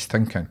by his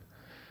thinking.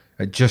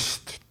 It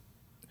just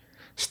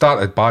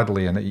started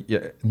badly and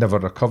it never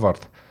recovered.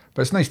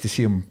 But it's nice to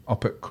see him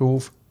up at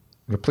Cove,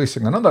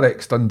 replacing another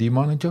ex-Dundee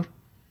manager,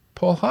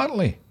 Paul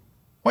Hartley.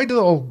 Why do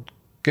they all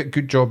get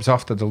good jobs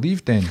after they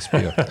leave Dens,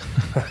 Spear?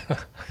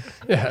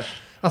 Yeah,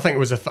 I think it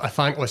was a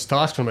thankless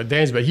task from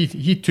Dens, but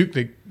he took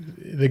the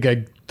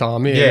gig,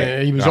 Tom.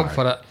 Yeah, He was up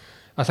for it.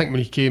 I think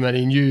when he came in,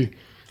 he knew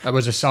it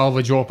was a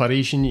salvage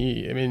operation.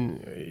 I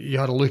mean, you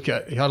had a look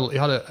at he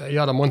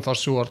had a month or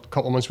so, or a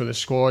couple of months with the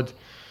squad.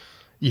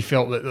 He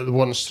felt that they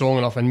weren't strong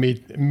enough and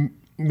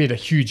made a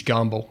huge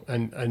gamble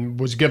and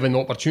was given the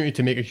opportunity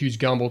to make a huge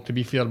gamble, to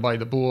be fair, by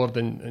the board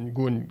and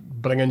go and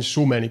bring in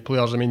so many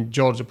players. I mean,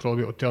 George will probably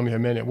be able to tell me how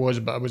many it was,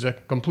 but it was a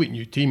complete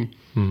new team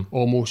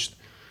almost,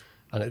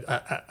 and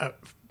it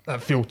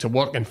failed to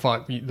work. In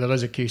fact, there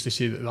is a case to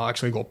say that they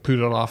actually got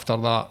poorer after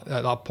that.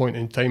 At that point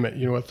in time,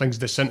 things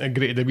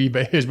disintegrated a wee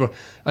bit, as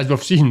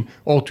we've seen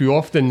all too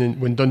often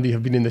when Dundee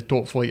have been in the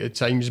top flight at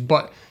times.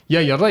 But yeah,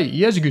 you're right,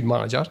 he is a good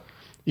manager.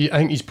 I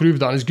think he's proved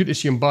that, and it's good to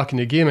see him back in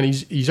the game. And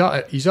he's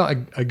at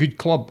a good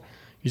club.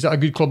 He's at a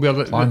good club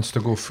where plans to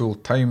go full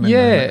time in the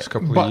next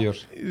couple of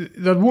years.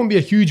 There won't be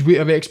a huge weight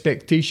of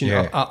expectation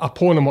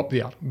upon him up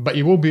there, but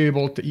he will be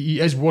able to. He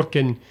is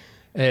working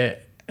in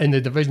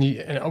the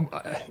division.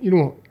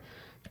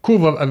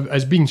 Cove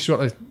has been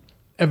sort of,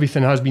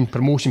 everything has been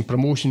promotion,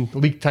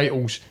 league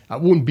titles. It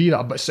won't be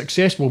that, but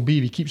success will be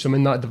if he keeps them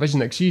in that division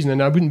next season.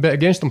 And I wouldn't bet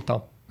against him,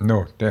 Tom.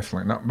 No,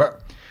 definitely not.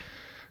 But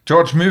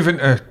George, moving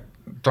to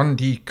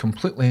Dundee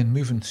completely, and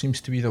moving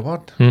seems to be the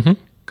word.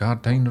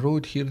 Gardyne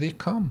Road, here they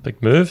come.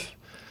 Big move.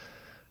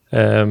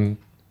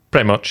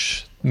 Pretty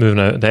much moving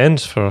out at the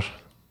ends for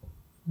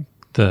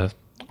the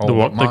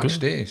work match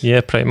days.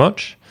 Yeah, pretty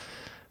much.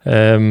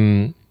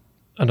 And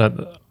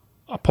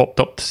I popped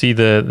up to see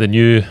the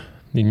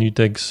new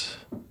digs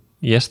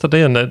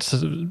yesterday, and it's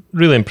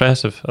really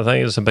impressive. I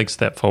think it's a big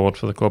step forward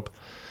for the club.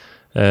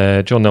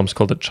 John Nelms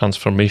called it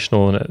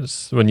transformational, and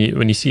it's when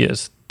you see it,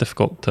 it's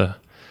difficult to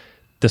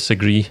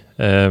disagree.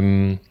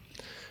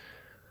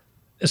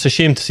 It's a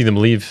shame to see them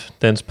leave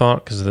Dens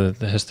Park because of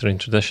the history and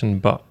tradition,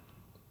 but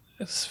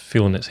it's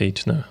feeling its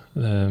age now.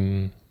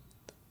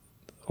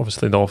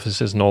 Obviously the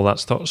offices and all that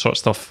sort of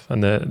stuff,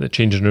 and the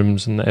changing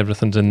rooms and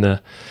everything's in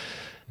the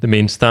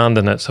main stand,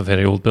 and it's a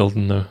very old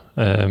building now.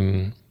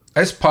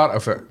 Is part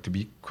of it, to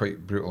be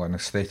quite brutal, an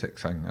aesthetic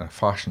thing, a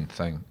fashion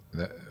thing?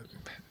 That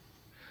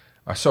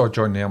I saw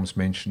John Nelms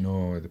mention,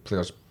 the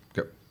players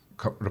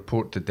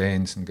report to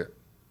Dens and get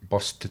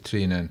bused to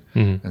training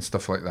and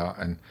stuff like that.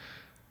 And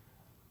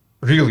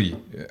really,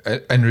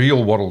 in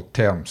real world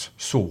terms,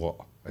 so what?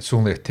 It's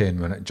only a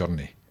 10-minute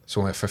journey. It's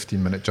only a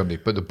 15-minute journey.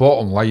 But the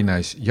bottom line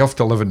is, you have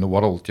to live in the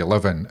world you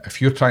live in. If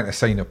you're trying to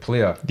sign a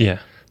player,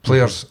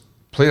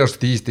 players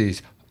these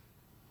days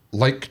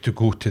like to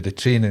go to the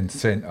training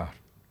centre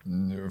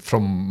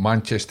from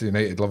Manchester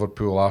United,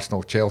 Liverpool,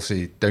 Arsenal,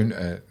 Chelsea, down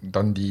to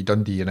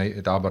Dundee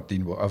United,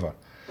 Aberdeen, whatever.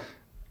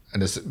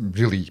 And it's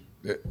really...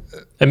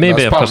 It may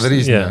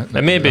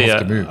be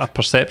a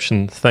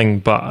perception thing,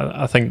 but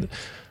I think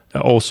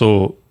it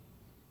also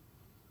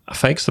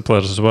affects the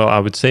players as well. I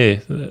would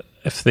say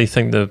if they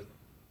think the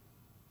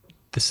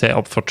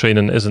setup for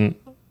training isn't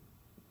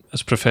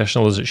as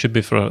professional as it should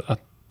be for a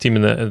team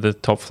in the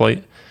top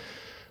flight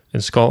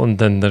in Scotland,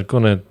 then that's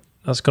going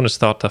to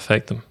start to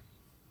affect them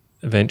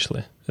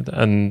eventually,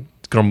 and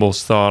grumbles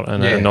start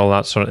and all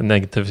that sort of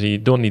negativity. You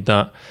don't need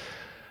that.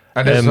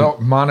 And it's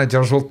not,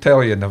 managers will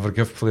tell you, never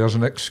give players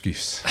an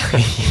excuse.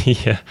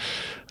 Yeah.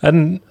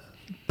 And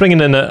bringing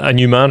in a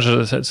new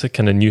manager, it's a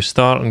kind of new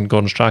start, and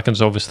Gordon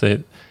Strachan's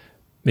obviously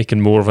making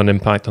more of an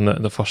impact on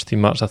the first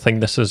team match. I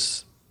think this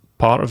is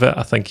part of it.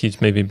 I think he's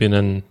maybe been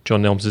in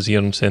John Nelms' ear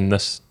and saying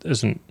this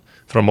isn't,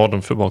 for a modern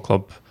football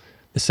club,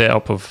 the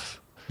setup of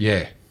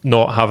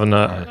not having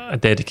a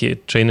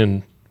dedicated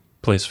training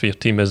place for your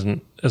team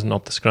isn't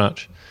up to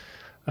scratch.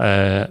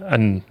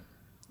 And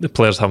the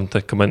players having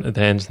to come into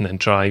the ends and then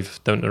drive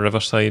down to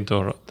Riverside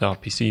or the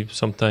RPC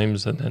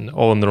sometimes, and then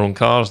all in their own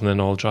cars and then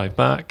all drive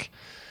back.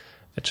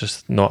 It's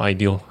just not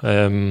ideal.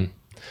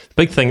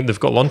 Big thing, they've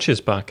got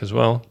lunches back as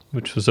well,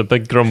 which was a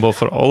big grumble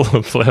for all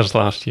the players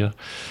last year.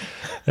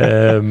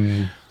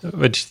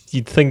 Which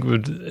you'd think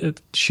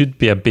it should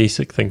be a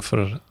basic thing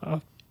for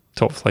a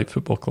top flight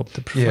football club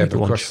to provide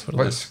lunch for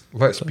them.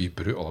 Let's be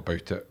brutal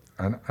about it,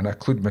 and I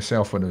include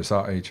myself when I was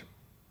that age.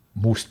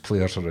 Most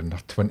players are in their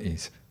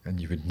 20s, and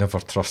you would never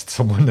trust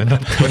someone in their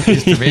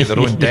 20s to make their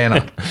own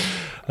dinner.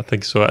 I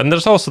think so. And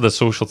there's also the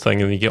social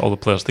thing, and you get all the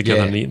players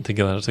together and eating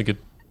together. It's a good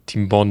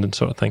team bonding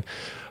sort of thing.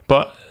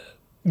 But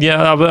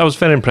yeah, I was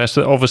very impressed.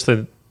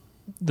 Obviously,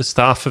 the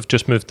staff have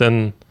just moved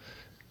in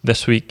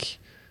this week.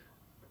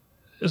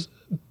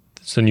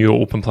 It's a new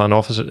open plan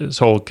office.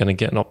 It's all kind of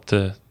getting up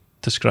to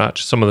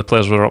scratch. Some of the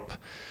players were up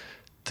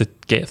to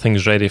get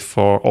things ready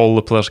for all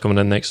the players coming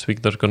in next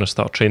week. They're going to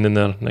start training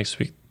there next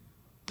week.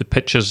 The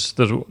pitches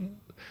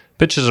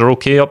are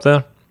okay up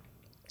there,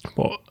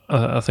 but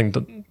I think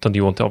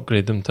Dundee want to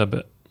upgrade them to a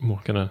bit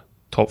more kind of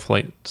top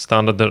flight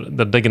standard.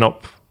 They're digging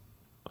up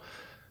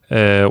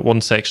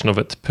one section of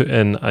it to put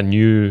in a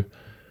new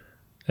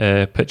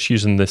pitch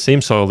using the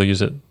same soil they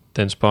use at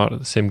Dens Park,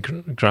 the same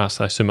grass.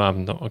 I assume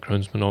I'm not a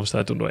groundsman, obviously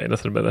I don't know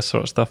anything about this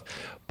sort of stuff,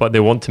 but they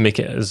want to make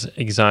it as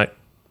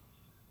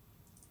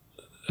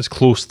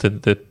close to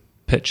the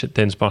pitch at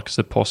Dens Park as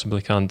they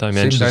possibly can.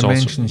 Dimensions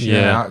also,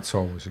 that's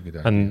always a good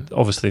idea. And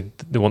obviously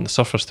they want the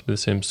surface to be the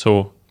same,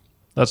 so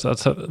that's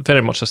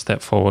very much a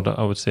step forward,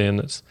 I would say.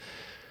 And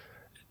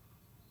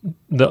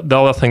the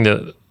other thing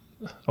that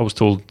I was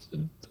told,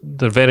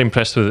 they're very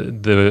impressed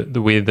with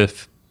the way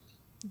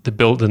the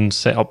building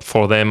set up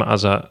for them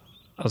as a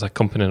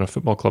company and a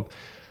football club.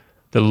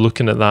 They're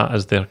looking at that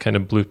as their kind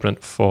of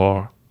blueprint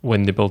for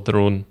when they build their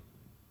own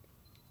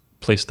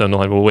place down the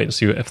line. We'll wait and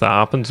see if that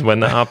happens, when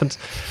that happens.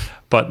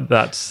 But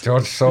that's...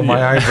 George saw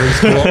my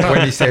eyebrows go up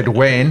when he said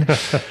when.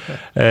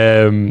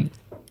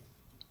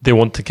 They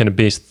want to kind of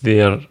base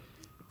their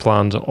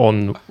plans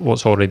on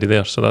what's already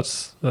there. So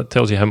that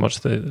tells you how much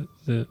they're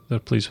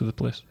pleased with the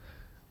place.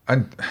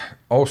 And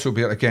also,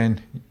 Bear,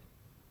 again,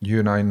 you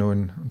and I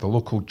knowing the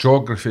local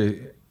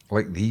geography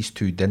like these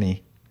two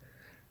didn't.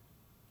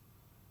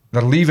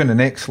 They're leaving an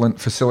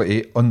excellent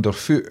facility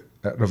underfoot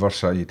at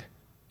Riverside.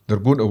 They're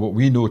going to what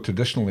we know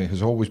traditionally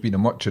has always been a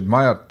much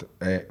admired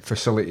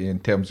facility in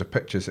terms of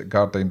pitches at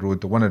Gardyne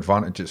Road. The one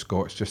advantage it's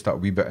got is just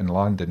that wee bit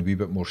inland and a wee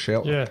bit more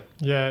shelter.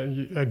 Yeah,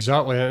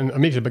 exactly. And it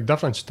makes a big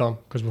difference, Tom,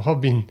 because we have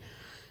been,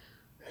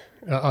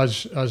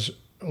 as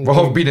we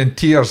have been in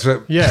tears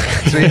at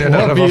training at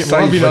we'll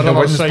Riverside when the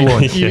wind's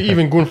blowing.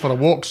 Even going for a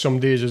walk some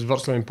days is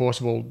virtually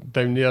impossible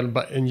down there,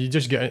 and you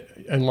just get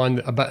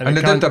inland a bit. And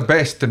they did their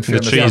best in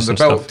fairness. The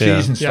built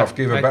trees and stuff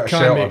gave a bit of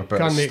shelter, but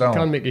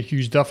can make a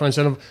huge difference.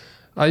 And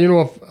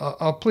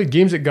I've played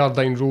games at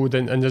Gardyne Road,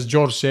 and as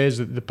George says,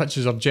 that the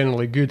pitches are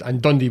generally good,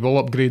 and Dundee will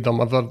upgrade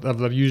them if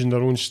they're using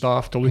their own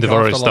staff to look after them. They've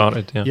already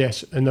started, yeah.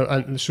 Yes,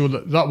 and so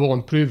that will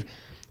improve.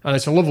 And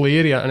it's a lovely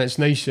area, and it's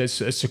nice.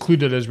 It's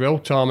secluded as well,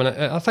 Tom. And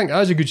I think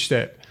that is a good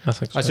step. I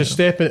think so, it's a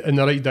step in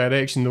the right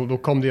direction. They'll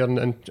come there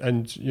and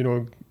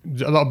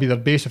that'll be their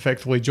base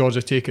effectively. George,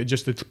 I take it,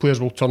 just the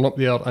players will turn up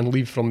there and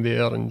leave from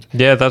there. And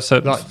yeah, that's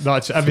it.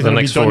 That's everything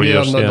will be done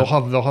there.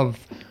 And they'll have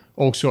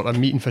all sort of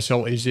meeting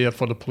facilities there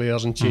for the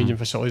players and changing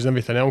facilities and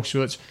everything else.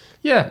 So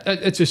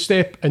it's a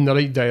step in the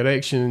right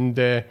direction.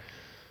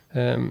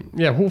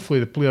 And hopefully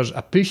the players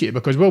appreciate it,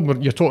 because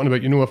you're talking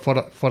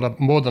about for a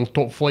modern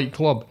top flight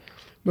club.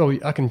 Well,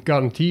 I can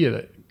guarantee you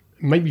that it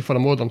might be for a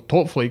modern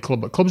top flight club,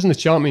 but clubs in the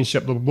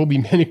Championship, there will be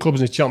many clubs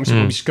in the Championship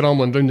will be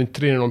scrambling around and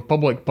training on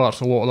public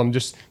parts, a lot of them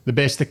just the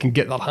best they can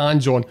get their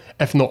hands on,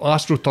 if not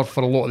AstroTurf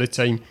for a lot of the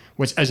time,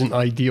 which isn't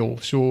ideal.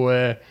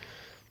 So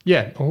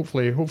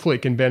hopefully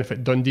it can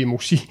benefit Dundee, and we'll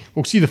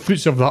see the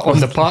fruits of that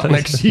on the park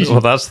next season.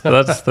 Well, that's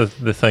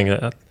the thing.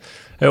 It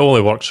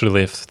only works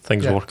really if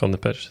things work on the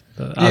pitch,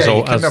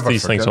 as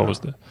these things always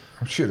do.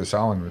 I'm sure as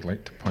Alan would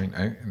like to point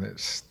out,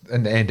 that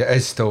in the end it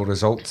is still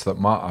results that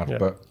matter,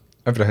 but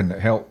everything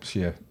that helps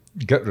you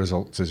get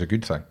results is a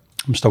good thing.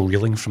 I'm still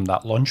reeling from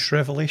that lunch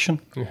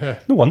revelation. No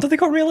wonder they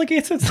got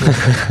relegated.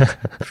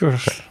 poor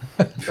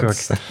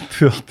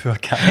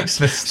guys.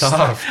 They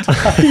starved.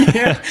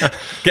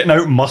 Getting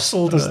out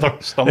muscled as their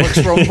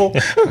stomachs rumble.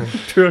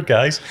 Poor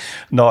guys.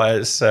 No,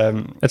 it's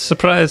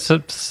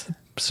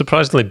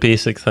surprisingly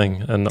basic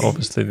thing, and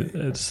obviously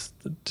it's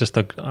just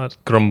a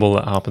grumble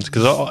that happens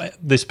because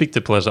they speak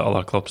to players at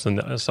other clubs, and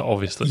it's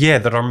obviously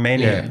there are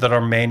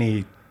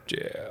many.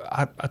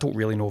 I don't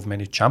really know of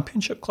many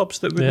Championship clubs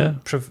that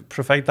would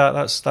provide that.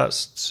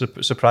 That's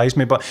surprised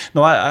me, but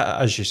no,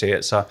 as you say,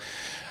 it's a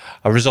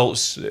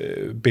results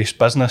based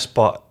business,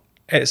 but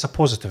it's a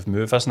positive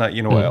move, isn't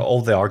it?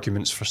 All the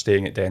arguments for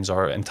staying at Dens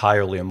are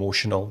entirely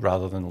emotional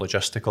rather than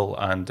logistical,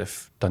 and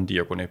if Dundee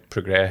are going to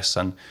progress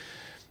and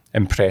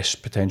impress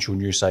potential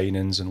new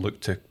signings and look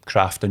to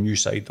craft a new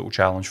side that will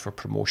challenge for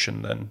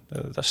promotion, then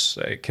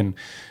it can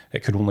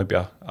only be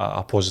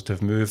a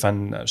positive move,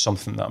 and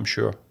something that I'm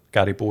sure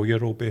Gary Bowyer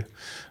will be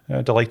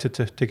delighted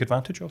to take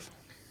advantage of.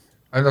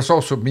 And there's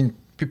also been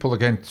people,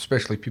 again,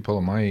 especially people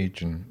of my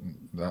age, and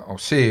I'll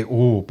say,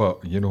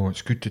 but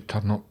it's good to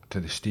turn up to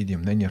the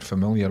stadium, then you're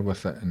familiar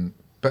with it.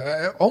 But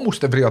at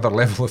almost every other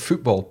level of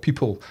football,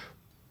 people,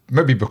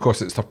 maybe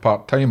because it's their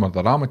part-time or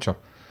their amateur,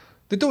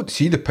 they don't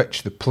see the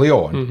pitch they play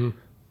on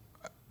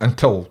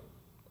until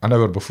an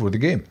hour before the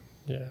game.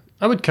 Yeah,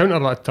 I would counter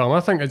that, Tom.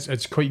 I think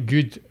it's quite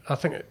good. I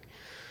think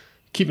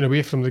keeping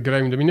away from the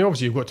ground. I mean,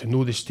 obviously you've got to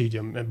know the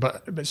stadium,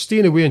 but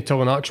staying away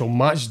until an actual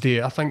match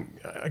day, I think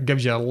it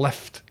gives you a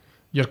lift.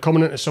 You're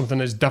coming into something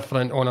that's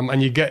different on them,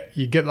 and you get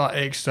that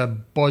extra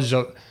buzz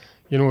of,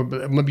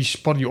 maybe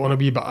spur you on a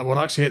wee bit. We're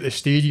actually at the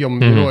stadium.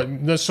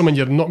 There's something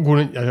you're not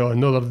going into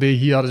another day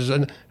here.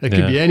 It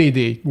could be any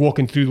day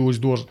walking through those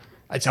doors.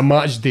 It's a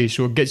match day,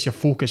 so it gets your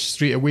focus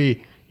straight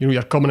away.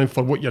 You're coming in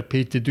for what you're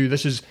paid to do.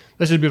 This is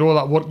where all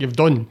that work you've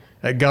done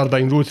at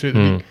Gardyne Road throughout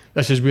the week.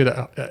 This is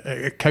where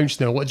it counts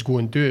now. Let's go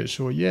and do it.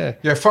 So yeah.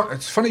 Yeah,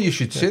 it's funny you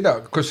should say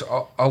that, because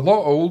a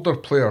lot of older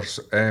players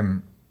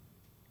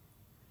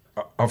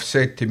have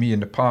said to me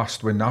in the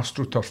past, when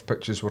AstroTurf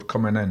pitches were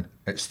coming in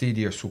at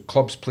Stadia, so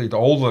clubs played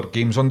all their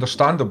games,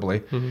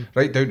 understandably,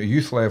 right down to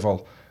youth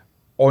level,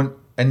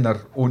 in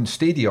their own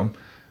stadium.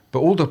 But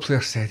older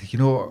players said, it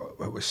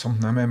was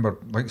something. I remember,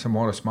 like some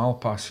Morris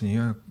Malpass,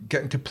 and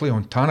getting to play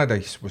on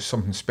Tannadice was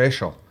something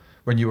special.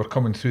 When you were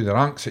coming through the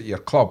ranks at your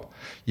club,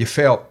 you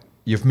felt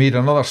you've made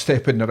another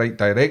step in the right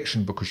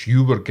direction because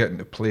you were getting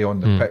to play on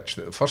the pitch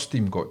that the first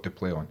team got to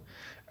play on.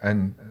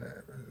 And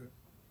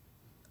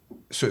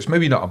so it's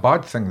maybe not a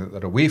bad thing that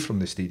they're away from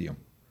the stadium.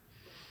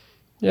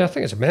 Yeah, I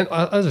think it's a mental.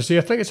 As I say,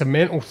 I think it's a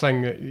mental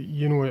thing. That,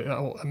 you know,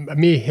 it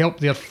may help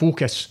their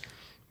focus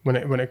when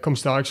it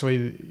comes to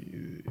actually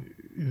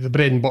the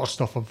bread and butter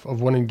stuff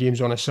of winning games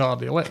on a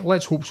Saturday.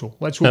 Let's hope so.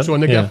 Let's hope so.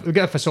 And they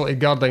get a facility,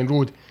 Gardyne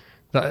Road,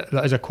 that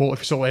is a quality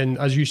facility. And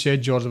as you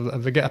said, George,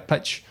 if they get a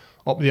pitch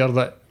up there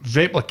that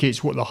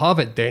replicates what they have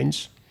at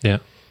Dens,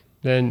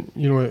 then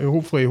you know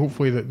hopefully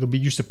that they'll be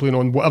used to playing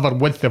on whatever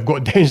width they've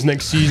got at Dens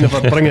next season. If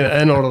they're bringing it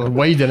in or they're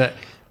widening it,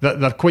 that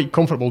they're quite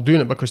comfortable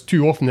doing it, because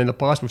too often in the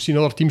past we've seen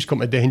other teams come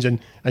to Dens and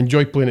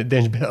enjoy playing at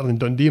Dens better than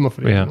Dundee, I'm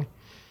afraid. Yeah. You know?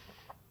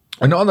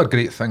 Another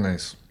great thing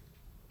is,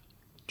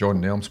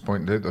 John Nelms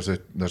pointed out,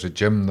 there's a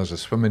gym, there's a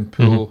swimming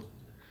pool.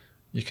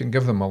 You can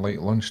give them a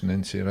light lunch and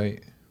then say,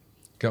 right,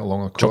 get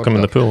along a corridor. Chuck them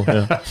in the pool.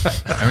 Yeah.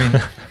 I mean,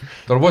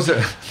 there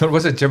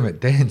was a gym at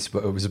Dens,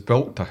 but it was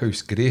built to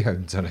house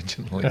greyhounds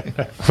originally.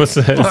 Was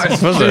it?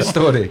 That's a true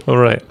story. All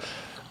right.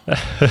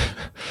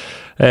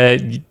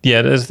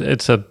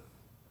 It's a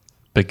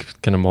big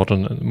kind of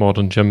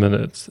modern gym, and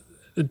it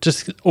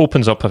just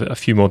opens up a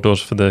few more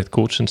doors for the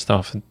coaching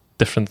staff and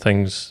different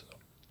things.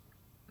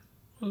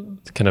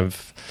 Kind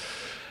of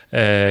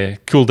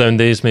cool down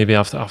days, maybe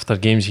after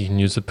games you can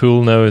use the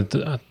pool now.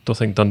 I don't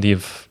think Dundee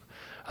have.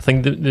 I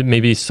think they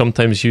maybe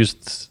sometimes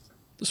used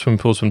swimming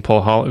pools when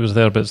Paul Hallett was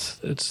there, but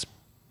it's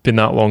been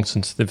that long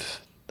since they've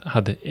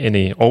had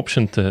any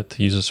option to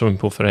use a swimming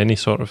pool for any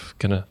sort of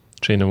kind of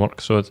training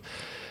work. So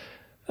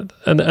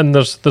and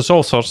there's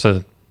all sorts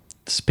of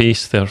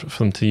space there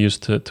for them to use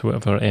to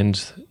whatever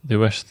ends they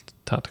wish,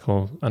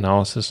 tactical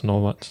analysis and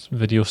all that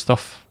video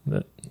stuff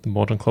that the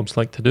modern clubs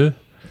like to do.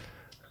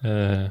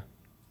 I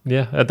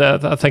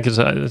think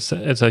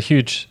it's a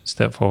huge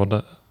step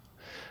forward.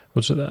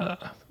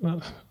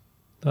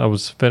 I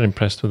was very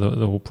impressed with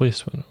the whole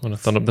place when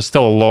I've done it. There's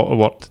still a lot of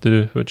work to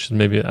do, which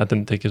maybe I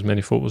didn't take as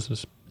many photos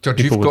as George,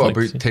 people you've would got like to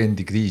about see. 10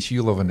 degrees.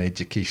 You live in an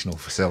educational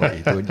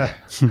facility, don't you?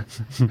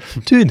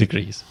 2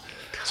 degrees.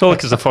 It's all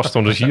because the first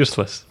one was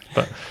useless.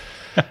 But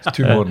It's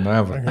 2 more than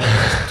average.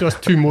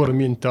 Just 2 more of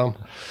me and Tom.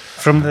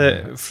 From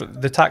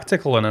the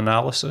tactical and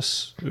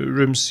analysis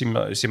rooms seem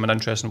an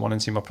interesting one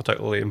and seem a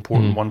particularly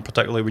important one,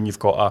 particularly when you've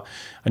got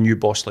a new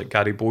boss like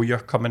Gary Bowyer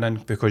coming in,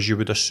 because you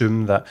would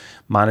assume that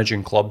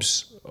managing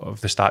clubs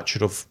of the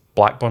stature of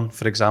Blackburn,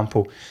 for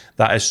example,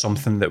 that is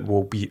something that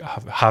will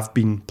have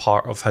been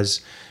part of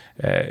his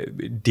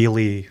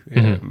daily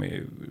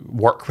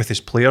work with his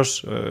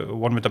players.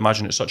 One would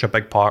imagine it's such a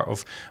big part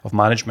of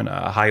management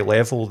at a high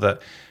level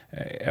that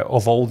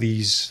of all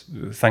these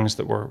things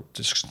that we're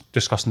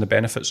discussing the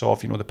benefits of,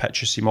 the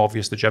pitches seem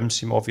obvious, the gyms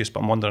seem obvious, but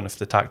I'm wondering if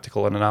the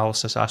tactical and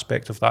analysis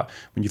aspect of that,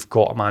 when you've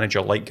got a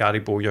manager like Gary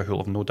Bowyer who'll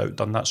have no doubt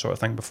done that sort of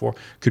thing before,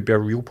 could be a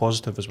real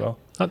positive as well.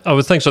 I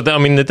would think so. I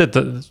mean,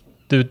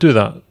 they would do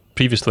that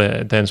previously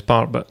at Dens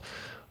Park, but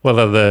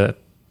whether the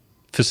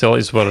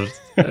facilities were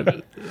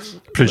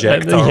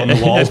Projector on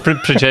the wall.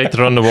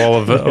 projector on the wall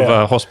of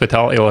a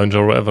hospitality lounge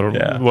or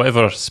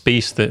whatever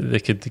space that they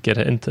could get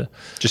it into.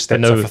 Just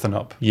steps everything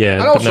up. Yeah.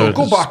 And but also, now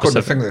go it's back on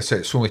the specific. thing that said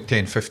it's only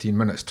 10-15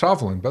 minutes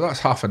travelling, but that's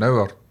half an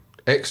hour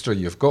extra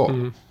you've got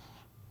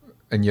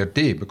in your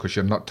day because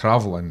you're not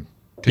travelling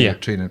to your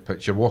training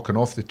pitch. You're walking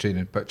off the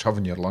training pitch,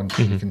 having your lunch,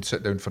 and you can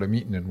sit down for a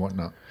meeting and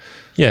whatnot.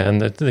 Yeah,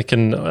 and they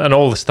can, and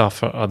all the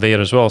staff are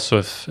there as well. So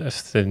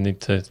if they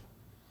need to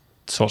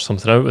sort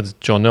something out with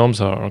John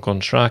Nelms or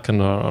Gordon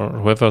Strachan or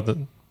whoever, that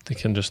they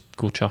can just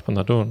go chap on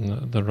the door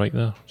and they're right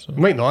there. So. You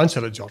might not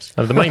answer it, George.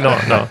 And they might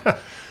not. No,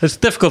 it's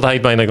difficult to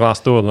hide behind a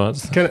glass door, though.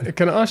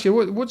 Can I ask you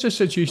what's the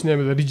situation there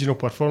with the Regional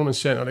Performance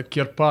Centre at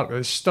Keir Park? Have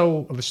they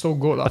still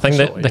got that? I think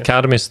facility? the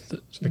academies,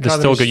 they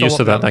still get used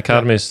to that. The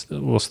academies there.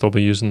 will still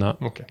be using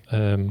that. Okay.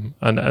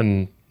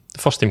 And the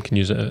first team can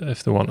use it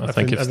if they want. I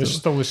think if it's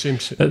still the same.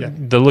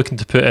 they're looking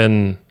to put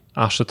in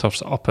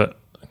AstroTurfs up at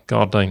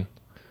Gardyne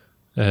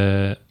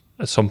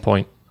at some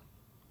point.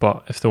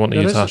 But if they want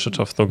to use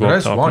AstroTurf, they'll go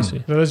up to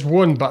RPC. There is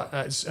one, but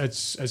it's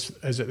That's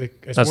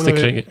one the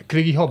of the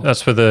Craigie Hub.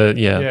 That's where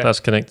that's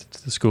connected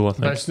to the school, I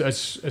think.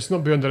 It's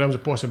not beyond the realms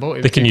of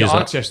possibility. They can use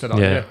access to that.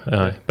 Yeah,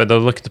 aye. But they're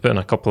looking to put in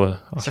a couple of...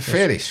 It's a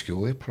fairy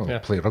school. They probably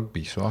play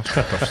rugby, so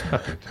that's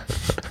not good.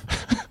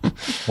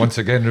 Once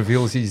again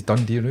reveals his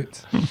Dundee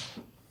roots.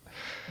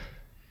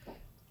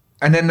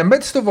 And in the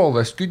midst of all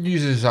this, good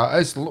news is that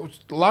is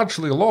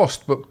largely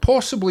lost, but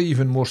possibly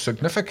even more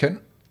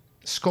significant.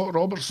 Scott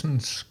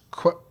Robertson's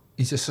quit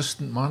his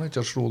assistant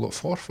manager's role at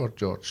Forfar,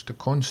 George, to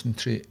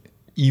concentrate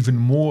even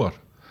more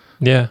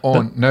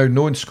on... Now,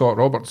 knowing Scott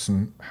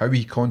Robertson, how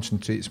he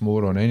concentrates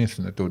more on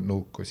anything, I don't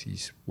know, because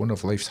he's one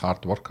of life's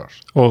hard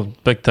workers. Oh,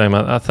 big time.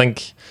 I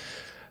think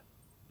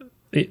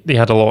he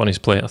had a lot on his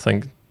plate, I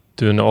think,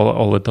 doing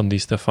all the Dundee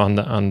stuff and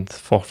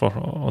Forfar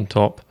on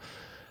top.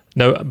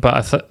 Now,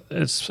 but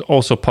it's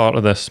also part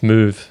of this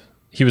move.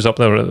 He was up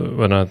there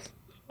when I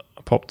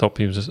popped up.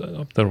 He was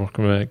up there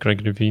working with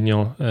Gregory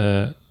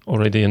Vigneault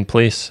already in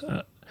place.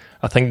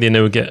 I think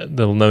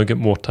they'll now get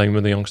more time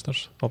with the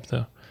youngsters up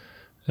there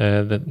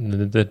than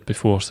they did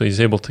before. So he's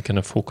able to kind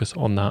of focus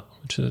on that,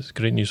 which is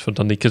great news for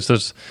Dundee,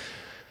 because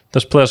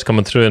there's players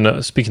coming through,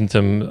 and speaking to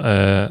him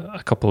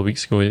a couple of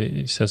weeks ago,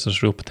 he says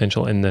there's real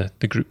potential in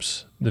the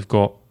groups they've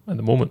got at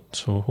the moment.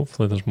 So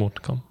hopefully there's more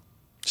to come.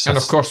 And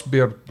of course,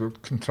 Bear,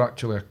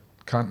 contractually,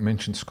 I can't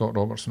mention Scott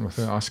Robertson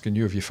without asking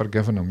you, have you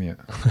forgiven him yet?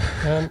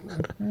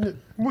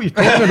 What are you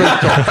talking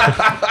about,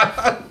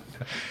 Tom?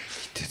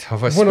 Did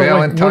have a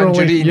spell in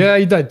Tangerine. Yeah,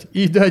 he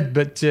did,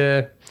 but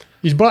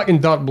he's back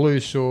in dark blue,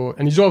 so,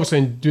 and he's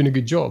obviously doing a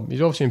good job.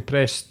 He's obviously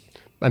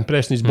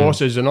impressing his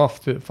bosses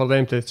enough for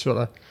them to sort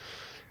of,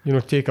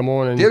 take him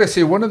on. And dare I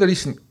say, one of the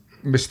recent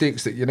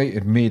mistakes that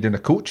United made in a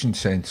coaching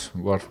sense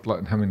were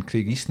letting him and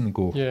Craig Easton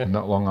go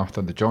not long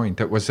after they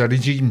joined. It was a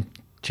regime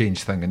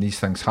change thing, and these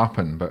things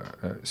happen, but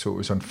so it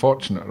was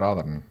unfortunate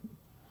rather than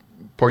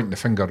pointing the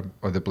finger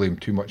or the blame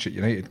too much at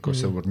United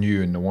because they were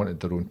new and they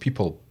wanted their own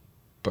people.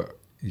 But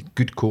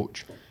good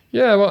coach.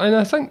 Yeah, well, and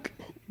I think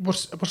we're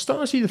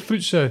starting to see the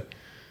fruits of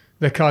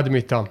the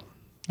academy, Tom.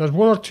 There's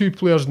one or two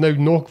players now.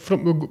 We'll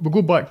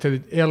go back to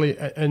the early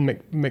in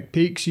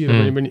McPake's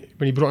era when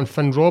he brought in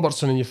Finn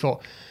Robertson, and you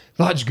thought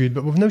that's good.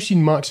 But we've now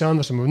seen Max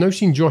Anderson. We've now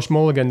seen Josh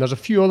Mulligan. There's a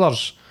few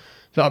others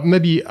that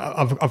maybe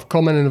have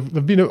come in and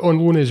they've been out on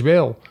loan as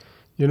well.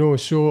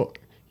 So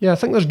yeah, I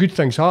think there's good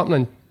things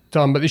happening,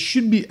 Tom. But there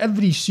should be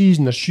every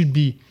season. There should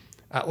be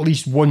at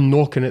least one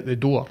knocking at the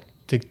door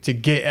to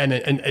get in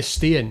and to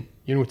stay in.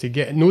 To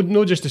get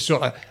no just a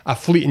sort of a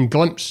fleeting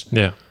glimpse.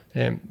 Yeah.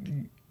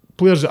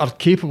 Players that are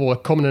capable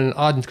of coming in and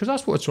adding, because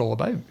that's what it's all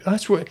about.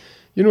 That's what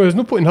there's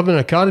no point in having an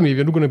academy if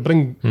you're not going to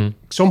bring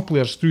some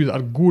players through that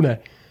are going to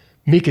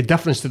make a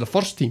difference to the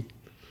first team,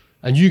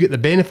 and you get the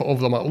benefit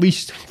of them at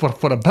least for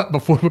a bit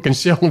before we can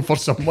sell them for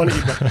some money.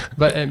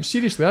 But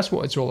seriously, that's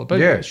what it's all about.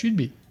 Yeah. It should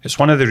be. It's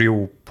one of the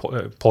real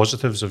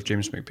positives of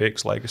James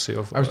McPake's legacy.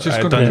 I was just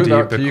going to put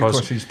that to you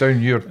because he's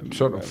down your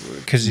sort of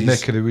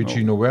neck of the woods,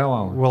 well,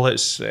 Alan. Well, I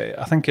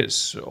think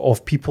it's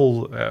of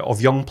people,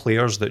 of young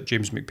players that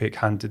James McPake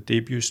handed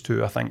debuts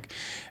to. I think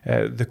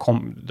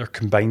they're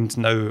combined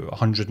now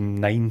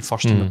 109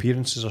 first-team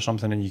appearances or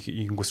something, and you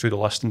can go through the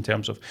list in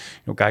terms of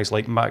guys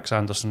like Max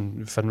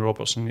Anderson, Finn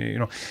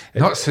Robertson.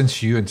 Not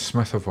since you and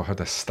Smith have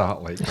had a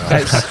stat like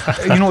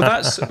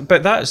that.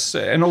 That's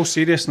in all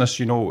seriousness,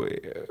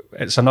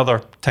 it's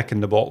another tick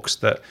in the box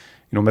that,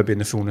 maybe in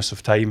the fullness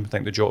of time, I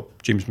think the job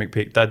James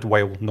McPake did,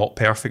 while not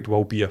perfect,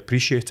 will be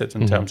appreciated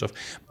in terms of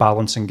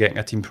balancing getting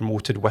a team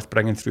promoted with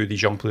bringing through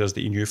these young players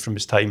that he knew from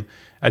his time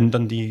in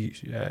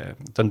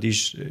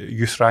Dundee's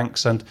youth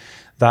ranks. And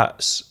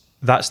that's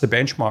the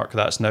benchmark.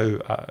 That's now,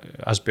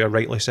 as Bear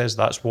rightly says,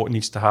 that's what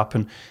needs to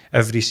happen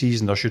every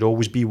season. There should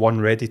always be one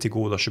ready to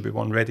go. There should be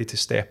one ready to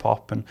step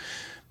up and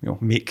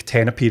make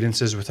 10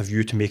 appearances with a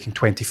view to making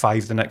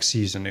 25 the next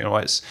season.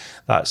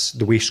 That's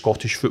the way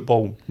Scottish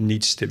football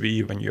needs to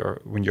be when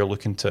you're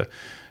looking to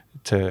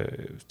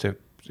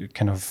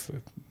kind of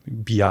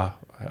be a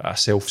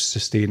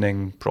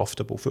self-sustaining,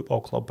 profitable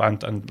football club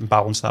and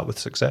balance that with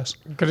success.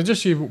 Can I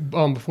just say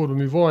before we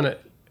move on,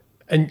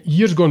 in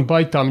years gone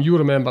by, Tom, you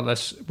remember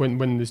this when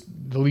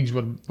the leagues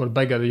were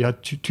bigger. You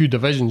had two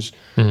divisions.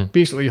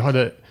 Basically,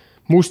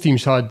 most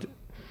teams had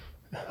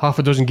half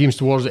a dozen games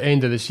towards the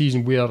end of the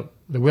season where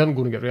they weren't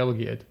going to get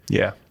relegated.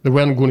 Yeah. They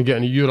weren't going to get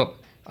into Europe.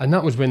 And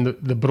that was when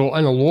they brought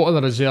in a lot of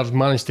the reserves,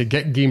 managed to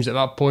get games at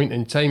that point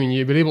in time, and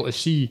you were able to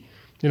see,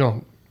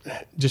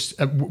 just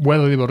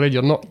whether they were ready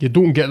or not. You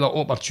don't get that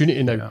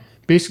opportunity now. Yeah.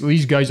 Basically,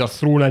 these guys are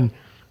thrown in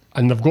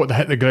and they've got to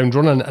hit the ground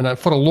running. And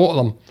for a lot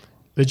of them,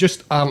 they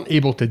just aren't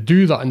able to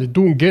do that and they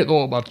don't get the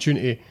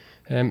opportunity.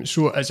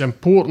 So it's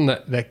important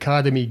that the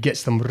academy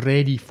gets them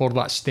ready for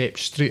that step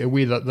straight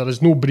away, that there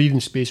is no breathing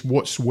space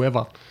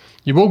whatsoever.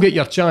 You will get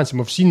your chance, and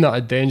we've seen that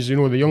at Dens. The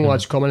young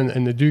lads come in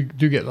and they do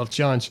get their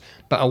chance,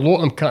 but a lot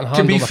of them can't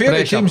handle the pressure. To be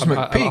fair to James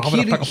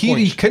McPake, he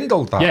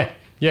rekindled that.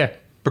 Yeah.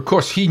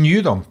 Because he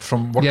knew them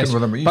from working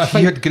with them.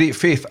 He had great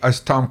faith, as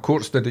Tom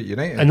Courts did at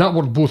United. And that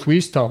worked both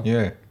ways, Tom.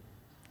 Yeah.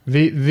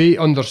 They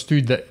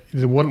understood that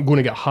they weren't going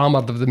to get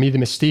hammered if they made a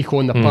mistake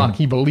on the park.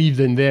 He believed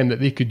in them, that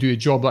they could do a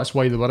job. That's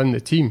why they were in the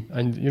team.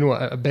 And,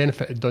 it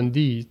benefited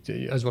Dundee,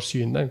 as we're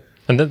seeing now.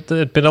 And it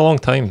had been a long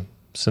time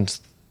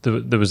since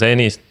there was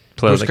any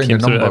player that came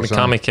through.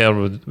 Cammy Kerr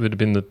would have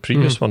been the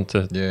previous one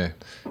to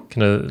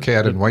kind of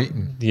Kerr and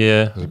Whiten.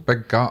 Yeah, there's a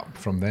big gap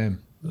from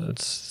them.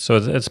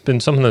 It's been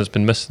something that's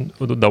been missing,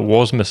 that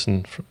was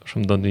missing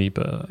from Dundee,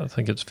 but I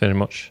think it's very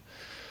much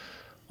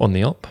on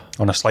the up.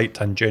 On a slight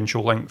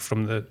tangential link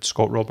from the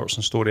Scott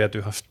Robertson story, I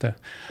do have to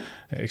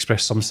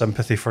express some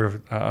sympathy for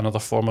another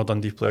former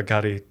Dundee player,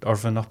 Gary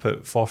Irvine, up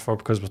at Forfar,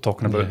 because we're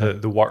talking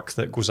about the work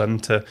that goes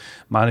into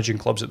managing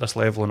clubs at this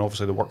level, and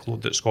obviously the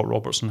workload that Scott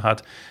Robertson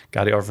had.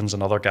 Gary Irvine's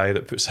another guy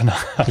that puts in a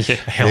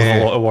hell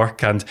of a lot of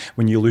work, and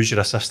when you lose your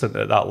assistant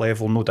at that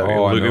level, no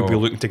doubt he'll be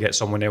looking to get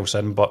someone else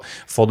in. But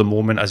for the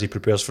moment, as he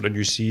prepares for a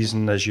new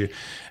season, as you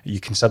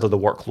consider the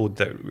workload,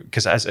 that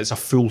because it's a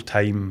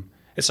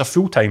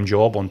full-time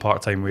job on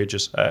part-time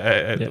wages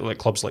like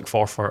clubs like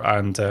Forfar,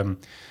 and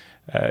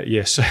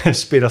yes,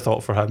 spare a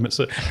thought for him. It's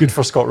good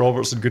for Scott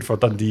Robertson, good for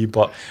Dundee,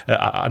 but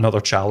another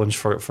challenge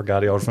for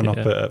Gary Irvine up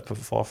at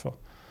Forfar.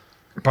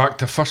 Back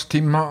to first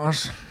team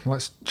matters.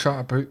 Let's chat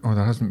about. Oh,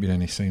 there hasn't been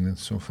any signings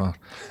so far,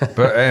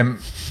 but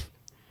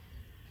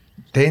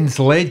Den's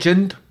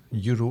legend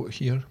you wrote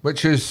here,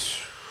 which is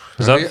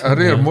a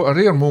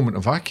rare moment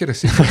of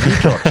accuracy for you,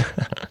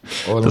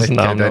 George. Doesn't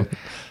happen.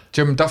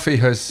 Jim Duffy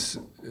has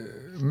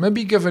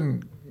maybe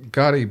given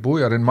Gary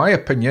Bowyer, in my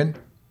opinion,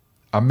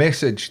 a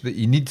message that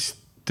he needs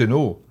to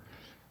know,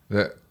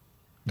 that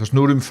there's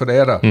no room for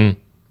error.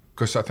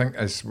 Because I think,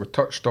 as we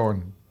touched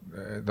on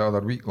the other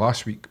week,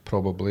 last week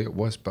probably it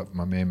was, but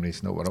my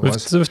memory's not what it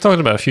was. We've talked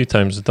about it a few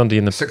times, Dundee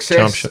in the success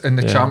championship. in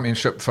the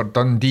championship for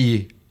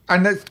Dundee,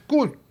 and it's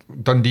go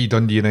Dundee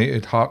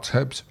United, Hearts,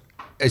 Hibs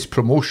is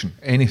promotion.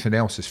 Anything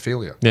else is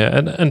failure. Yeah,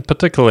 and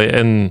particularly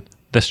in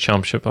this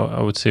championship,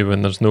 I would say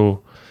when there's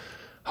no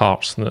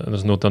Hearts,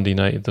 there's no Dundee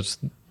United. There's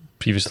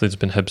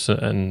been Hibs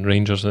and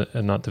Rangers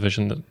in that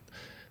division. That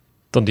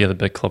Dundee are the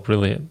big club,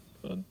 really.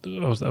 I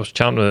was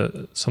chatting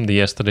with somebody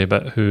yesterday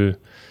about who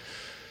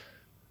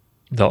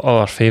all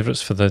our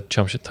favourites for the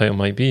championship title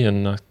might be,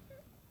 and I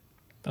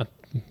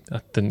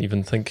didn't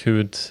even think who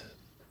would.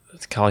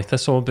 Cali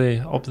Thistle will be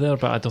up there,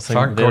 but I don't think.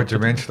 Thank God you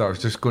mentioned that. I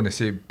was just going to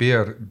say,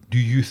 Bear, do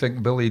you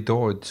think Billy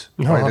Dodds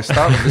by the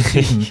start of the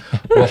season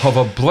will have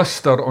a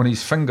blister on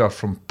his finger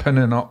from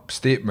pinning up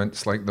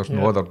statements like there's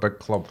no other big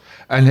club?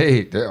 And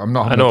hey, I'm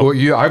not having to go at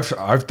you.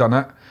 I've done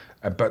it,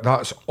 but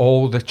that's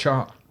all the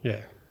chat.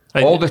 Yeah.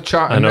 All the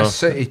chat in this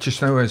city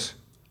just now is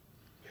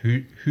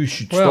who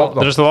should stop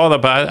them. There's a lot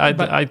of that,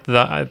 but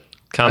I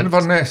can't.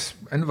 Inverness,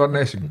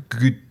 a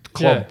good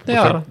club. Yeah, they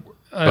are.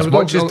 As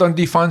much as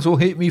Dundee fans will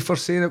hate me for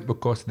saying it,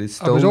 because they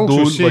still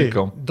don't like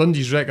them.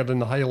 Dundee's record in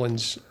the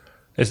Highlands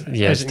it's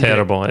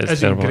terrible. It's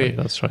terrible. Great.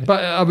 That's right.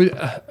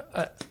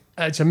 But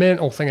it's a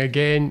mental thing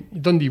again.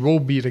 Dundee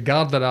will be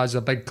regarded as a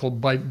big club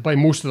by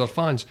most of their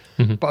fans.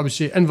 But I would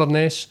say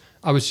Inverness,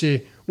 I would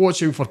say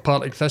watch out for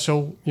Partick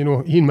Thistle,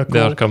 Ian McCall.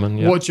 They're coming,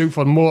 yeah. Watch out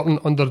for Morton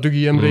under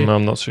Dougie Imrie.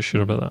 I'm not so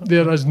sure about that.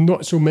 There is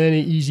not so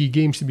many easy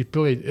games to be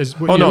played. It's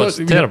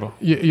terrible.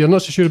 You're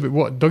not so sure about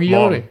what? Dougie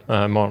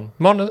Imrie?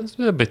 Morton,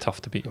 it'll be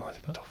tough to beat.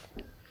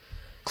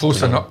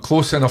 Close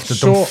enough to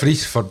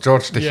Dumfries for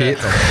George to hate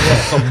them for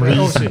some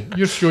reason.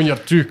 You're showing your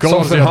true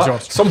colours there,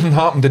 George. Something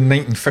happened in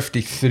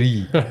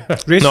 1953.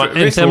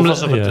 Race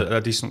Rovers have a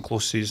decent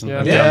close season.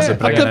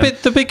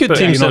 The big good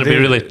teams that'll be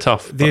really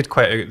tough. They had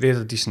they had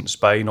a decent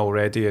spine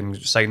already, and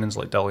signings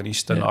like Dylan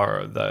Easton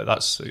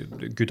that's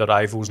good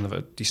arrivals, and they've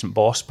a decent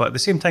boss. But at the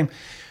same time,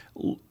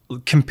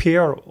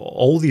 compare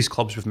all these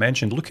clubs we've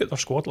mentioned. Look at their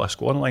squad list.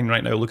 Go online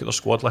right now, look at their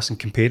squad list and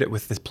compare it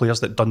with the players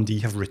that Dundee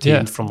have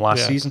retained from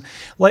last season.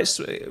 We're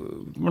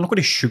not going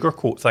to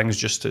sugarcoat things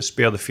just to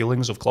spare the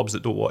feelings of clubs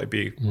that don't want to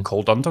be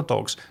called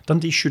underdogs.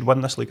 Dundee should win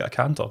this league at a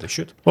canter. They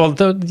should. Well,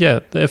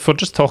 if we're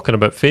just talking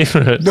about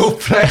favourites, no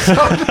pressure.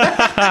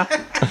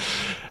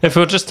 If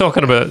we're just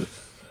talking about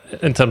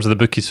in terms of the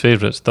bookies'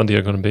 favourites, Dundee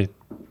are going to be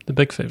the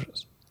big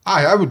favourites.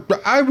 I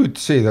would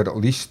say that at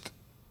least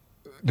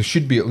there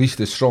should be at least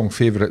as strong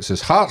favourites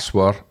as Hearts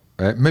were,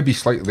 maybe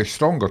slightly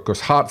stronger,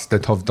 because Hearts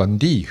did have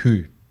Dundee,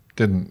 who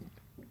didn't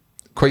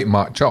quite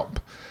match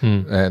up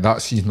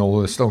that season,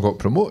 although they still got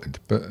promoted.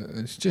 But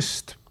it's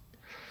just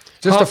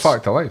Hearts, a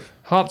fact of life.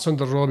 Hearts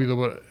under Robbie, they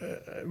were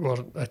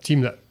a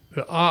team that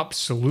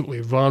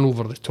absolutely ran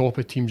over the top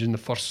of teams in the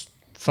first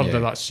third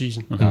of that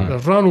season. They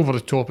ran over the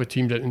top of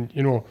teams and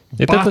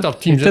battered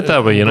teams. They did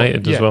that with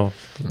United as well.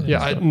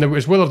 Now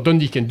it's whether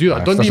Dundee can do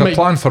that. Dundee might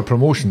plan for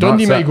promotion.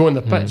 Dundee might go on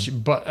the pitch,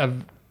 but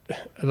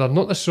they're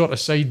not the sort of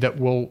side that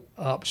will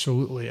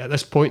absolutely, at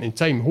this point in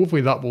time,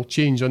 hopefully that will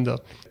change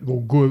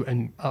will go out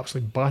and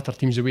absolutely batter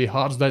teams the way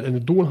Hearts did, and they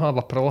don't have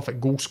a prolific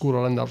goal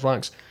scorer in their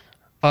ranks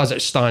as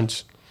it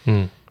stands.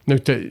 Now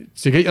to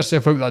get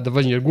yourself out of that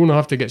division, you're going to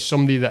have to get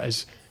somebody that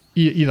is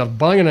either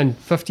banging in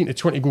 15 to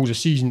 20 goals a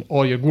season,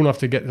 or you're going to have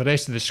to get the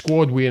rest of the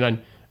squad weighing in.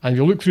 And if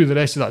you look through the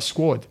rest of that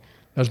squad,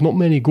 there's not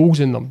many goals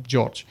in them,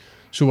 George.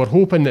 So we're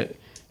hoping that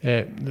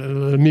there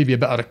may be a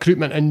bit of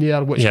recruitment in there,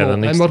 and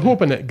we're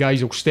hoping that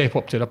guys will step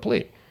up to the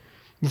plate.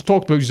 We've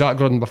talked about Zach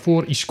Grudden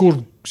before. He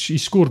scored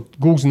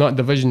goals in that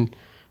division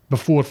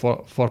before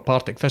for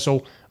Partick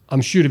Thistle.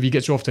 I'm sure if he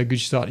gets off to a good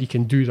start, he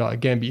can do that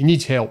again, but he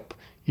needs help.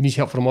 He needs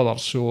help from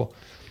others. So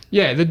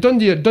yeah, the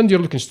Dundee are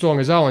looking strong,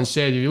 as Alan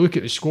said. If you look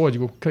at the squad,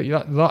 you go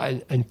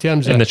that in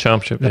terms of the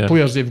championship, the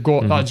players they've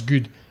got, that's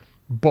good.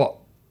 But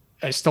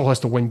it still has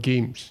to win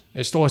games.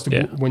 It still has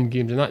to win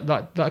games, and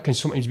that can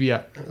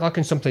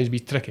sometimes be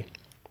tricky.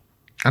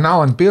 And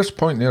Alan, Bear's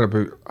point there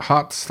about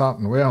Hearts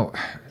starting well,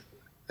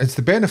 it's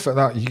the benefit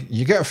that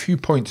you get a few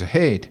points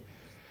ahead.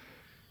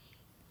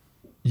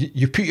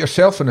 You put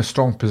yourself in a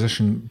strong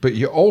position, but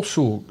you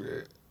also,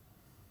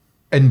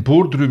 in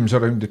boardrooms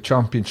around the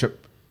championship,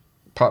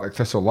 Partick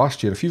Thistle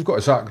last year, if you've got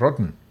a Zach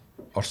Grudden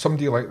or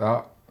somebody like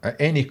that at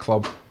any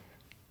club,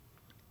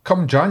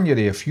 come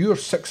January, if you're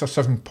 6 or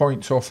 7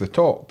 points off the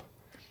top,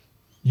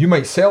 you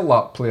might sell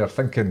that player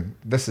thinking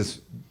this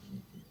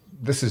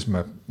is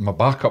my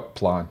backup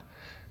plan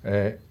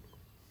to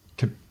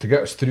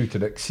get us through to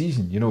next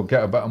season.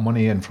 Get a bit of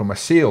money in from a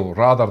sale,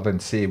 rather than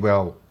say,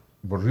 well,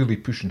 we're really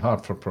pushing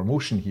hard for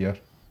promotion here.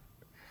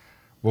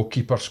 we'll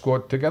keep our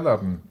squad together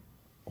and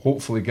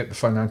hopefully get the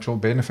financial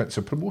benefits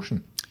of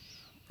promotion.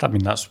 I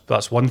mean,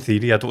 that's one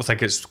theory. I don't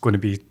think it's going to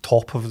be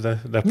top of the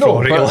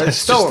priority but list it's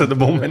still, just at the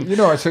moment. You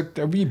know, it's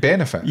a wee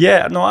benefit.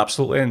 Yeah, no,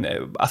 absolutely.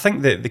 And I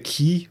think the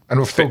key... And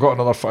we've still got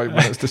another 5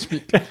 minutes to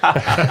speak. No,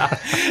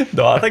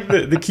 I think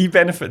the key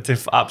benefit to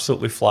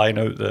absolutely flying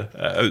out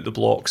the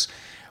blocks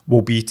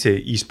will be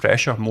to ease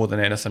pressure more than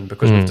anything,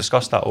 because we've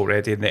discussed that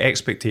already, and the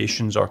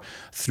expectations are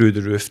through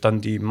the roof.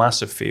 Dundee,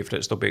 massive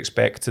favourites. They'll be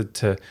expected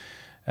to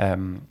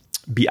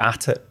be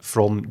at it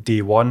from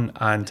day one.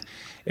 And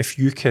if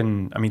you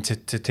can, I mean, to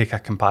take a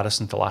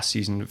comparison to last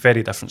season,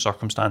 very different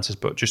circumstances,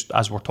 but just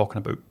as we're talking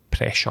about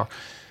pressure,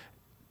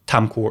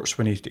 Tam Courts,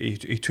 when he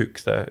took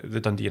the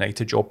Dundee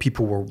United job,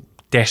 people were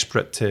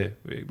desperate to,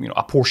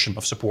 a portion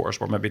of supporters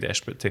were maybe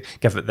desperate to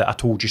give it that I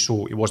told you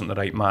so, he wasn't the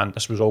right man,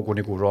 this was all going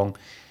to go wrong.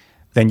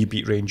 Then you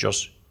beat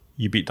Rangers,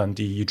 you beat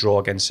Dundee, you draw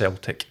against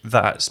Celtic.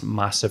 That's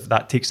massive.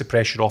 That takes the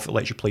pressure off, it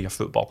lets you play your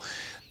football.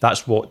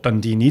 That's what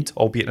Dundee need,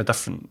 albeit in a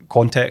different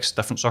context,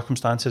 different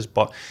circumstances,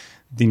 but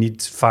they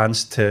need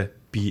fans to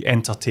be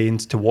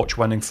entertained, to watch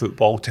winning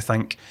football, to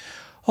think,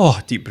 oh,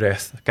 deep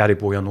breath, Gary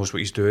Bowyer knows what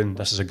he's doing,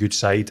 this is a good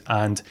side,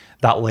 and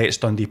that lets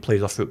Dundee play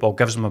their football,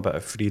 gives them a bit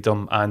of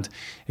freedom. And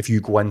if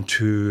you go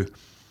into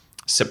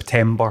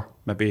September,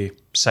 maybe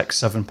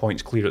 6-7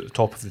 points clear at the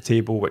top of the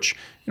table, which,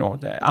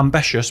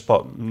 ambitious,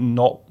 but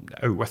not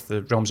out with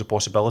the realms of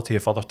possibility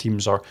if other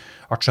teams are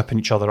tripping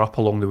each other up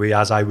along the way,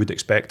 as I would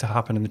expect to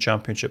happen in the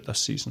Championship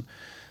this season,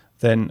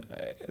 then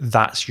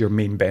that's your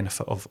main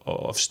benefit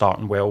of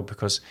starting well,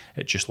 because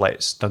it just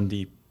lets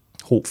Dundee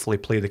hopefully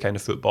play the kind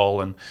of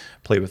football and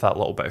play with that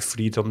little bit of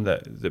freedom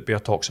that Bear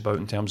talks about,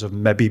 in terms of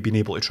maybe being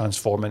able to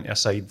transform into a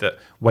side that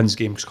wins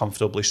games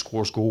comfortably,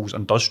 scores goals,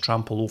 and does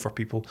trample over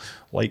people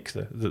like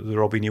the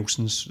Robbie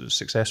Nielsen's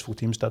successful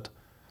teams did.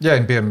 Yeah,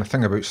 and Bear, the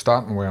thing about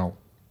starting well,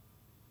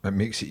 it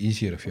makes it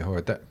easier if you have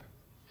a dip.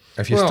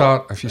 If you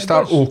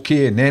start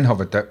okay and then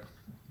have a dip,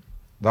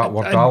 that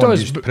word Alan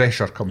used,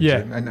 pressure comes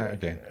in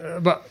again.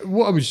 But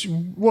what I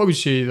would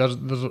say, there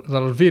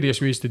are various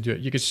ways to do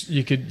it.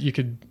 You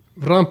could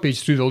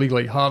rampage through the league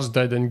like Hearts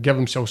did and give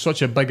themselves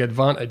such a big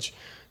advantage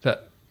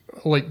that,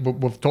 like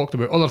we've talked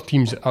about, other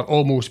teams are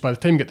almost, by the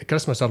time you get to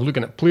Christmas, are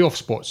looking at playoff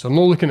spots. They're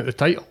not looking at the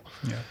title.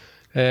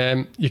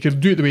 Yeah. You could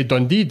do it the way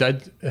Dundee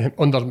did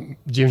under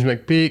James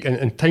McPake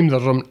and time their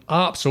run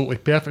absolutely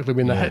perfectly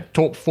when they hit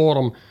top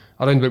form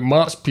around about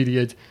March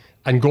period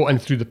and got in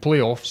through the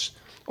playoffs.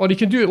 Or you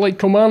can do it like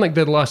Kilmarnock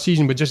did last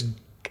season, but just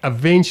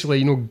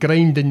eventually,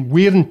 grinding,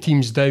 wearing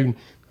teams down.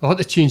 They had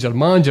to change their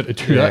manager to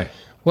do that.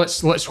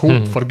 Let's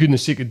hope, for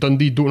goodness sake, that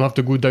Dundee don't have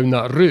to go down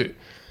that route.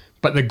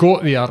 But they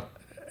got there,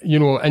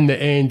 in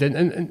the end.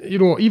 And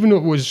even though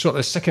it was sort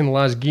of second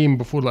last game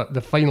before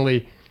they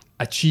finally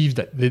achieved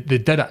it, they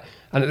did it.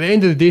 And at the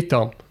end of the day,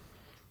 Tom,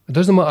 it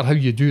doesn't matter how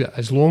you do it.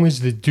 As long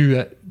as they do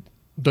it,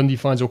 Dundee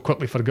fans will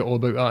quickly forget all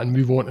about that and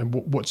move on to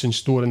what's in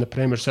store in the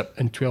Premiership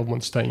in 12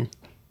 months' time.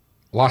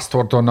 Last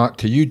word on that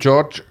to you,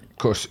 George,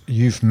 because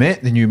you've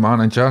met the new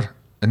manager.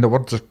 In the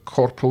words of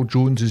Corporal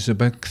Jones, is the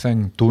big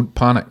thing. Don't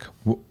panic.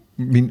 I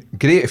mean,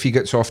 great if he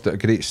gets off to a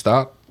great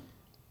start.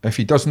 If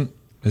he doesn't,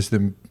 is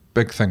the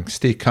big thing.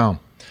 Stay calm.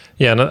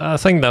 Yeah, and I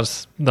think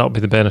that'll be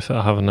the benefit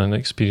of having an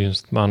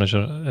experienced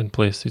manager in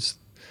place. He's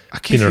I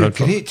gave you a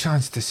great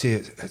chance to say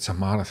it's a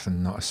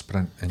marathon, not a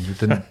sprint, and you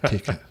didn't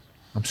take it.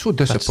 I'm so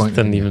disappointed. I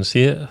didn't even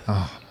see it.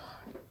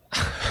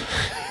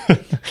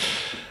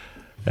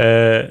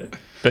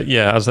 But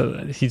yeah,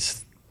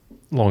 he's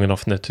long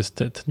enough now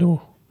to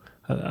know.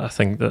 I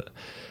think that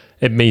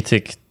it may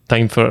take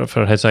time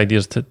for his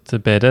ideas to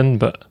bed in,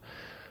 but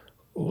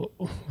we'll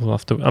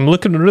have to. I'm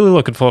really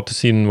looking forward to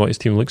seeing what his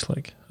team looks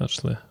like.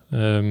 Actually,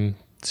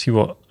 see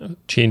what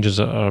changes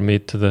are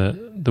made to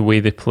the way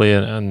they play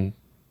and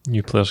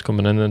new players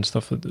coming in and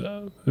stuff.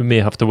 We may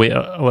have to wait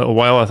a little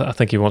while. I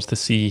think he wants to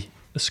see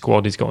the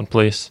squad he's got in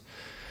place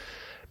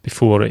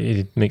before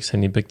he makes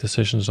any big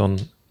decisions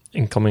on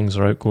incomings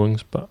or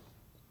outgoings. But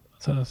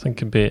I think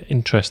it'd be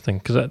interesting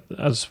because,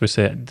 as we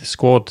said, the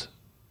squad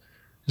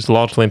is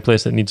largely in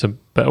place. It needs a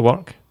bit of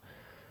work.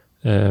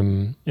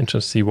 Interesting to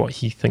see what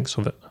he thinks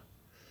of it,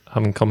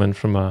 having come in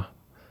from a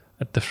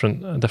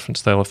different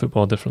style of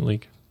football, a different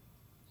league.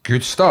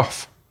 Good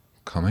stuff.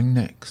 Coming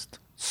next,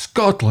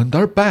 Scotland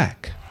are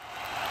back.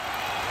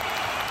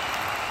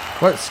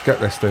 Let's get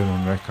this down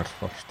on record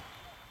first.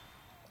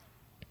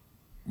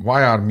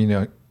 Why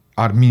Armenia?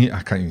 I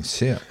can't even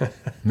say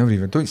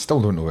it.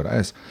 Still don't know what it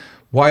is.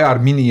 Why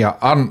Armenia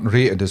aren't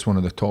rated as one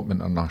of the top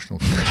international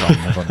teams? I'll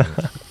never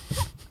know.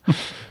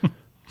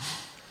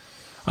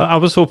 I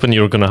was hoping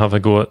you were going to have a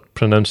go at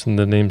pronouncing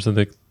the names of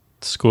the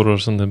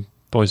scorers and the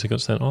boys that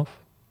got sent off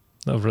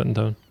that I've written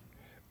down.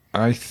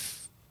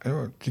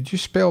 Did you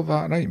spell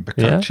that right?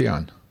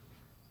 Bakachian. Yeah.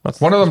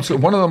 One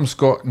of them's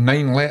got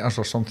 9 letters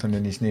or something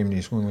in his name, and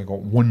he's only got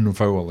one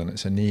vowel, and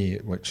it's an A,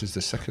 which is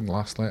the second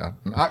last letter.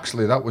 And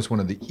actually, that was one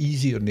of the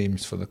easier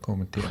names for the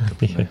commentator to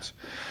pronounce.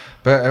 Yeah.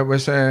 But it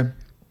was.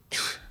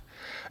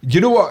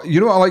 You know what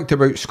I liked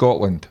about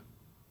Scotland?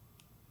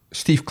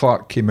 Steve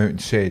Clarke came out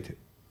and said,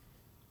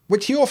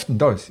 which he often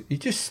does. He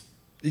just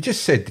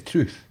said the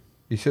truth.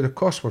 He said, of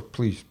course we're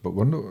pleased, but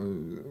we're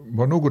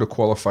not going to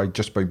qualify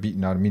just by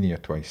beating Armenia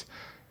twice.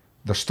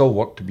 There's still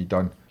work to be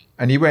done.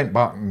 And he went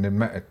back and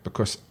admitted,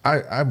 because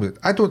I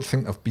don't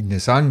think I've been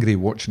as angry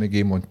watching a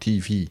game on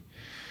TV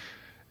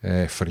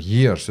for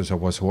years as I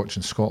was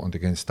watching Scotland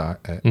against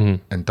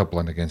in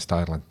Dublin against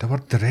Ireland. They were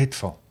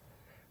dreadful.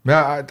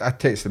 I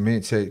texted him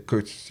and said,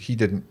 coach, he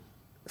didn't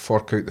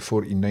fork out the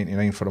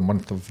 $14.99 for a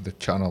month of the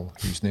channel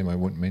whose name I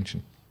won't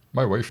mention.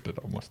 My wife did,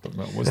 I must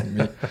admit, it wasn't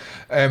me.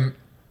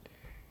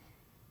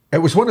 It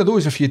was one of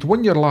those, if you'd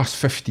won your last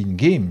 15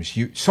 games,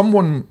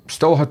 someone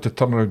still had to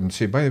turn around and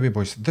say, by the way,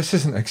 boys, this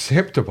isn't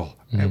acceptable.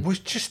 It was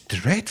just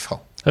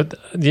dreadful.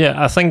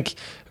 I think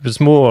it was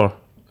more,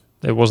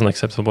 it wasn't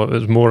acceptable, it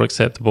was more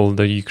acceptable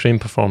the Ukraine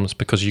performance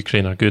because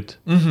Ukraine are good.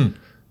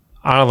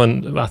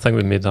 Ireland, I think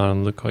we made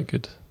Ireland look quite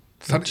good.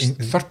 13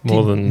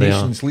 more than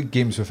Nations League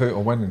games without a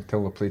win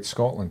until they played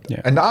Scotland.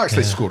 Yeah. And they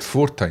actually scored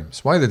 4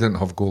 times. Why they didn't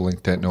have goal line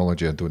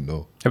technology, I don't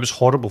know. It was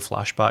horrible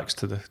flashbacks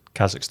to the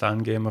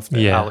Kazakhstan game of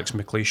the Alex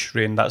McLeish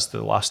reign. That's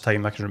the last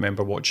time I can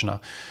remember watching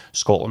a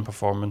Scotland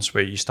performance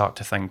where you start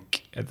to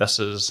think this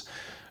is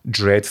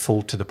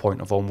dreadful to the point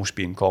of almost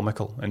being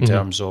comical in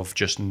terms of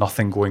just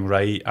nothing going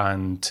right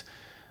and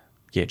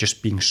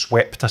just being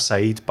swept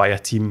aside by a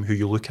team who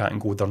you look at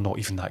and go, they're not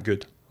even that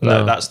good.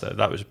 No.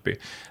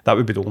 That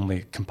would be the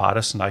only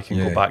comparison I can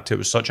go back to. It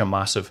was such a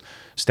massive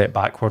step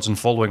backwards, and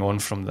following on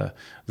from the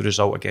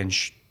result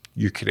against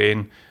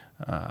Ukraine.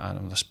 I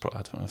don't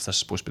know if this is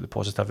supposed to be the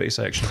positivity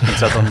section,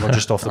 considering we're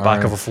just off the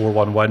back of a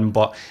 4-1 win,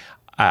 but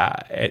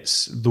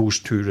it's those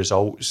 2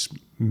 results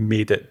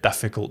made it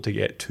difficult to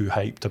get too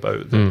hyped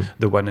about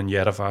the win in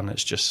Yerevan.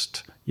 It's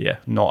just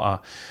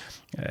not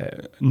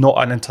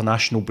an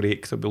international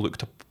break that we look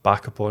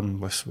back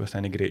upon with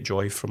any great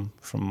joy from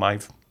my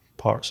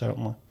part,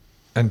 certainly.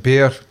 And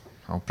Bear,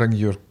 I'll bring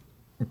your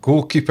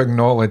goalkeeping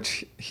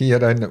knowledge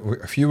here in.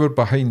 If you were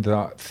behind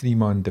that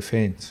 3-man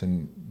defence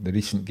in the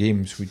recent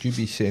games, would you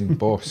be saying,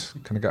 boss,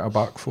 can I get a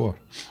back 4?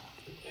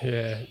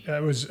 Yeah,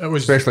 it was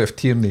especially if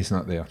Tierney's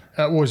not there.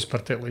 It was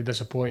particularly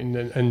disappointing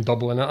in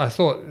Dublin. I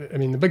thought,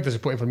 the big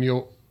disappointing for me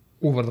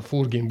over the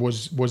 4 game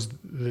was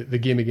the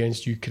game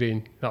against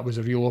Ukraine. That was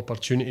a real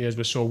opportunity, as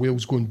we saw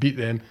Wales go and beat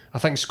them. I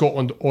think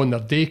Scotland on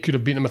their day could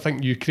have beaten them. I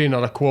think Ukraine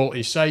are a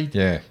quality side,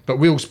 but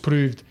Wales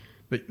proved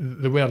that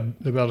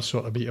they were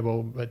sort of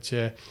beatable. But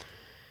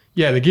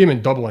the game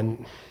in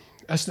Dublin,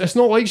 it's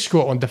not like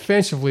Scotland.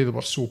 Defensively, they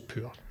were so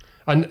poor.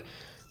 And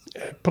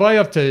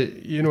prior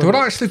to, they were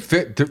actually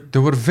they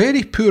were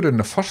very poor in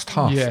the first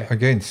half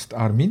against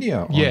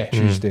Armenia on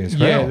Tuesday as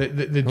well.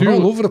 They do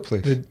all over the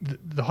place.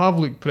 They have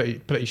looked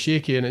pretty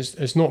shaky, and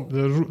it's not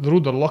the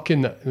road their luck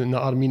in the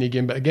Armenia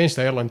game, but against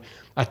Ireland,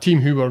 a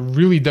team who were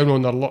really down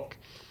on their luck.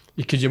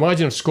 Could you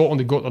imagine if Scotland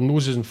had got their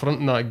noses in front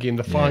in that game?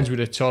 The fans would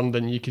have turned,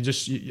 and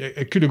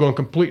it could have gone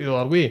completely the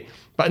other way.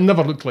 But it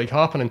never looked like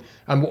happening.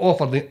 And we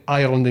offered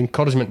Ireland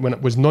encouragement when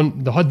it was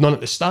none. They had none at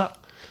the start.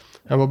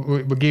 And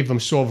we gave them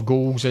soft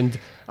goals, and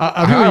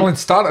Ireland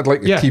started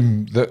like the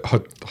team that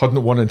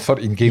hadn't won in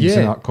 13 games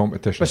in that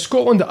competition. But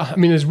Scotland,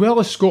 as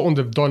well as Scotland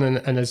have done,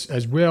 and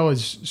as well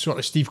as sort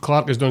of Steve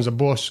Clarke has done as a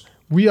boss,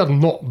 we are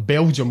not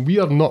Belgium. We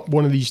are not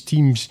one of these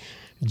teams,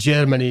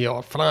 Germany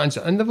or France,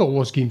 and they've all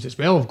lost games as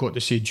well, I've got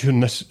to say, during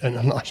this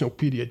international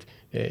period.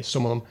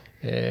 Some of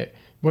them,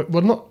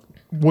 we're not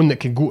one that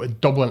can go to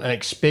Dublin and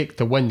expect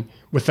to win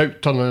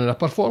without turning in a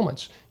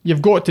performance.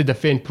 You've got to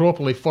defend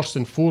properly first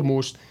and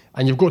foremost.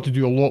 And you've got to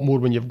do a lot more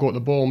when you've got the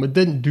ball. And we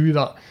didn't do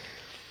that.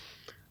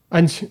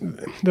 And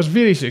there's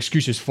various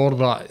excuses for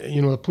that.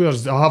 The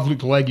players have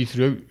looked leggy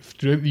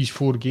throughout these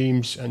 4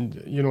 games.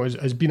 And,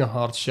 it's been a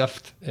hard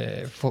shift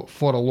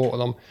for a lot of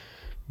them.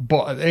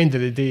 But at the end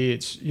of the day,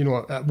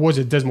 it was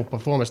a dismal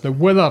performance. Now,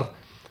 whether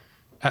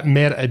it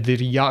merited the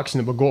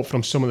reaction that we got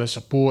from some of the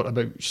support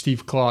about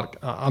Steve Clarke,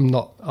 I'm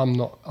not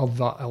of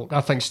that ilk. I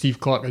think Steve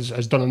Clarke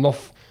has done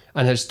enough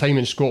in his time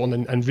in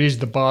Scotland and raised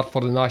the bar for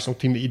the national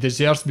team that he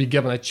deserves to be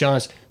given a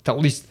chance to at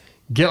least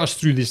get us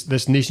through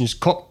this Nations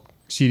Cup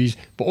series,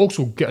 but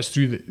also get us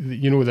through the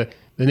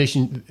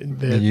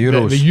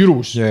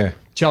Euros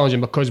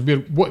challenging, because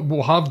what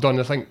we'll have done,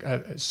 I think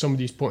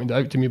somebody's pointed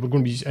out to me, we're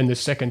going to be in the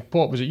second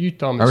pot. Was it you,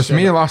 Tom? That was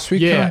me last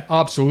week. Yeah,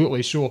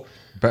 absolutely. So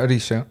bit of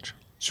research.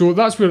 So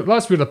that's where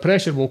the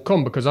pressure will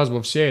come, because as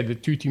we've said, the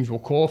 2 teams will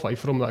qualify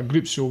from that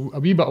group. So a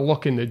wee bit of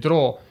luck in the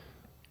draw,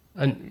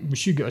 and we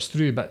should get us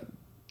through. But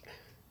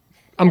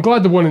I'm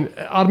glad the one in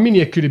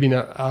Armenia could have been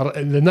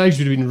the knives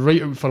would have been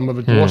right out for him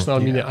if it lost in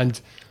Armenia,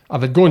 and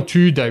if it gone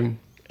 2 down,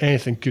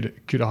 anything could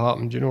have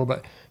happened,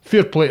 But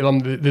fair play to them,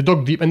 they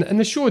dug deep, and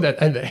they showed that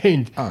at the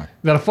end.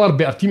 They're a far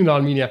better team than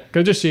Armenia. Can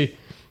I just say,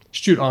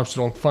 Stuart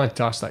Armstrong,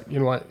 fantastic.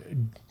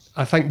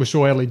 I think we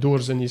saw early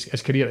doors in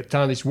his career at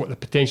Tenerife what the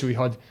potential he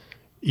had.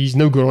 He's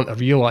now going on to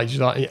realise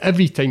that.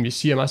 Every time you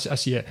see him, I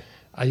see a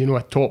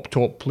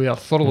top player,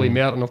 thoroughly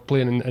meriting of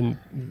playing in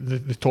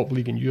the top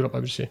league in Europe, I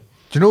would say.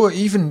 Do you know what,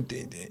 even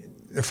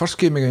the first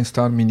game against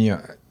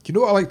Armenia, do you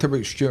know what I liked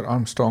about Stuart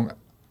Armstrong?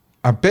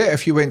 I bet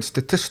if you went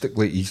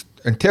statistically, he's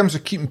in terms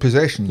of keeping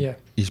possession, Yeah.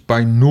 he's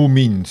by no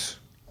means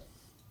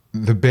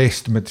the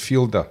best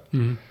midfielder.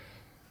 Mm-hmm.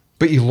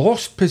 But he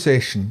lost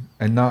possession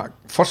in that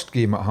first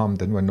game at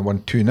Hampden when they won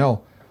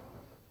 2-0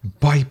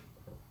 by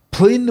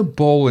playing the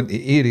ball into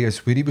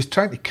areas where he was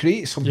trying to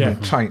create something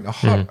and trying to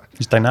hurt.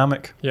 He's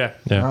dynamic. Yeah.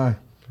 Aye.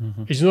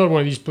 He's another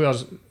one of these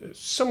players,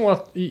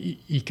 similar,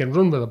 he can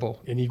run with the ball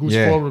and he goes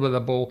Yeah. forward with the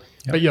ball.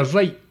 But you're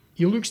right,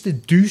 he looks to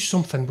do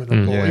something with the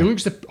ball. Yeah. He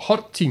looks to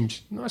hurt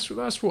teams. That's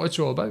what it's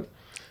all about.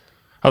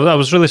 I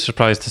was really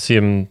surprised to see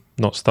him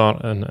not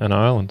start in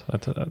Ireland.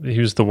 He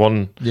was the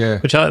one, Yeah.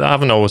 which I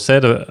haven't always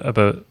said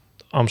about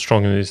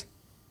Armstrong in his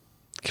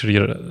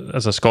career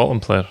as a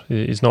Scotland player.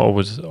 He's not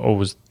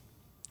always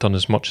done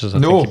as much as I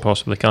think he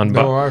possibly can.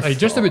 No, I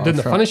just about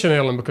didn't felt- finish in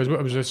Ireland because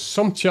it was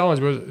some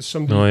challenge. Was it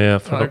somebody? Oh, yeah, I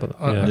forgot about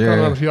that, I yeah. can't Yeah.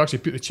 remember who actually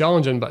put the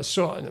challenge in, but I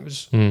saw it and it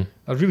was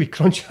a really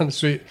crunching.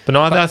 So But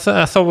no, I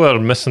thought we were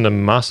missing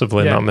him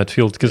massively Yeah. in that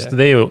midfield because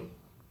Yeah.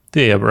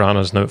 they ran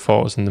us and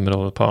outfought us in the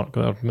middle of the park.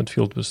 Our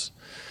midfield was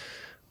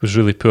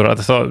really poor. I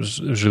thought it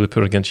was really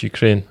poor against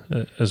Ukraine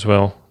as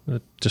well.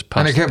 It just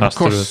passed, And again, passed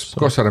through us. of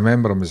course, I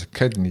remember him as a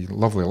kid and he's a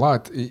lovely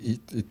lad.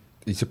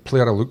 He's a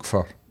player I look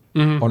for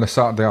on a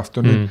Saturday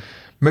afternoon.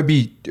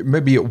 Maybe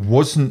it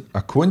wasn't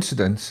a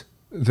coincidence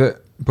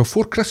that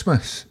before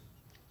Christmas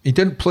he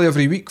didn't play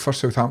every week for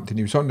Southampton.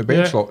 He was on the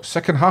bench a lot,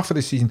 second half of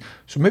the season.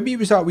 So maybe he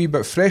was that wee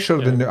bit fresher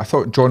than I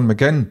thought. John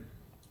McGinn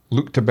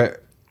looked a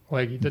bit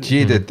like he didn't.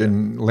 jaded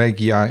and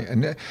leggy eye,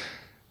 and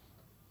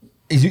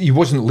he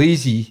wasn't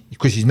lazy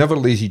because he's never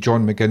lazy,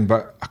 John McGinn.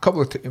 But a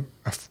couple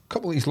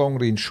of his long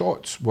range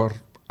shots were,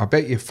 I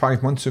bet you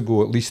 5 months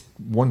ago, at least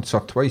once or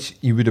twice,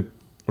 he would have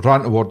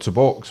ran towards the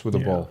box with the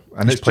ball.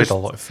 And He's it's played just, a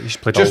lot of. He's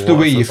played just a the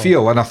lot way of you football.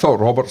 feel. And I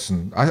thought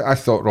I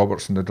thought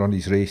Robertson had run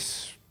his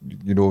race,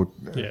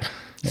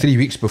 3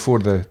 weeks before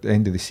the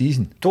end of the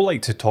season. Don't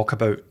like to talk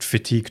about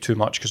fatigue too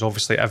much because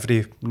obviously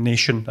every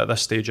nation at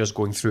this stage is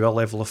going through a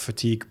level of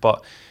fatigue,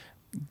 but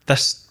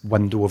this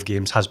window of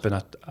games has been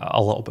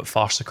a little bit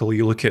farcical.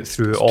 You look at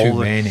through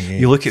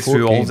you look at 4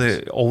 through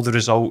games. all the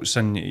results,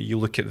 and you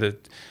look at the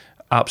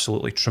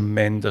absolutely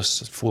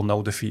tremendous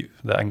 4-0 defeat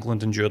that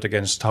England endured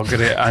against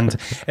Hungary, and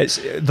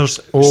there's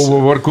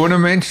We're going to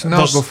mention that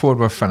There's- before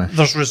we're finished.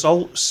 there's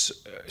results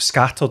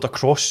scattered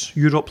across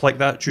Europe like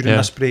that during Yeah.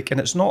 this break,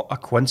 and it's not a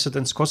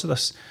coincidence because of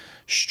this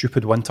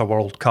stupid Winter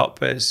World Cup.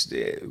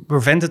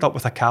 We've ended up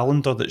with a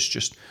calendar that's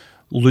just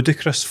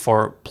ludicrous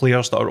for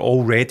players that are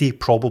already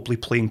probably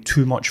playing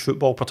too much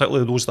football,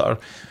 particularly those that are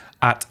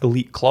at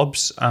elite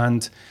clubs.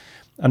 And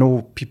I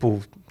know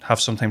people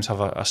sometimes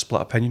have a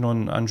split opinion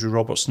on Andrew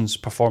Robertson's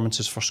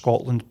performances for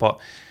Scotland, but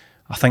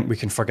I think we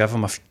can forgive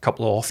him a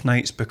couple of off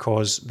nights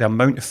because the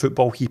amount of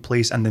football he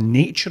plays and the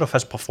nature of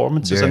his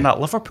performances in that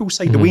Liverpool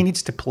side, the way he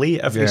needs to play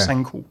every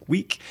single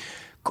week,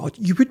 God,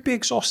 you would be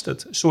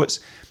exhausted. So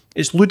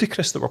it's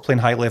ludicrous that we're playing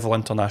high-level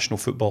international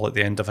football at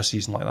the end of a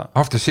season like that. I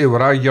have to say,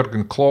 were I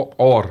Jurgen Klopp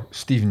or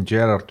Steven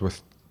Gerrard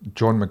with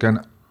John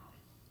McGinn,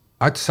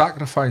 I'd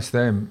sacrifice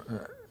them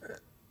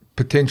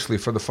potentially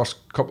for the first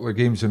couple of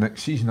games of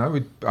next season.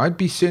 I'd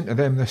be saying to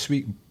them this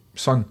week,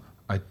 son,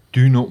 I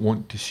do not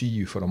want to see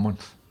you for a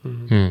month.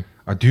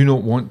 I do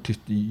not want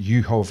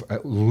you have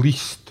at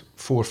least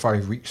 4 or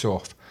 5 weeks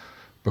off,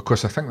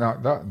 because I think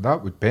that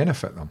would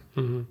benefit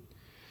them.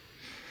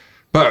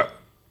 But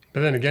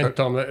then again,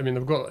 Tom, I mean,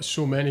 they've got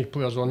so many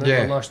players on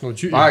international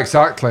duty.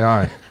 Exactly,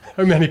 aye.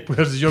 How many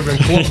players is Jurgen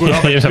Klopp going to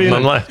have You at have none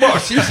training? left. Well,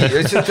 it's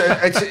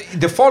easy.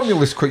 The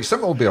formula is quite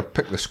simple. Bear,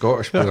 pick the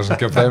Scottish players and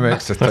give them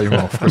extra time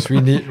off, because we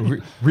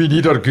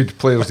need our good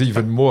players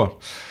even more.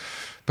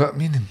 But I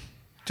mean,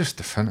 just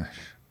to finish,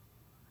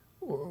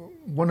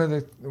 one of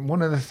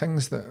the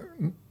things that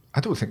I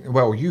don't think.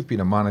 Well, you've been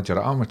a manager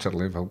at amateur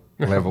level,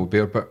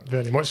 Bear, but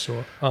Very much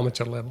so,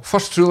 amateur level.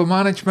 first rule of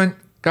management,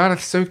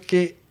 Gareth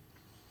Southgate,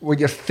 when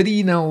you're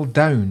 3-0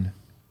 down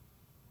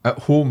at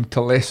home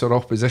to lesser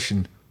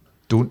opposition,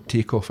 don't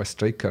take off a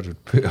striker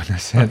and put on a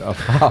centre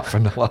half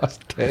in the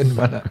last 10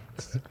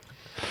 minutes.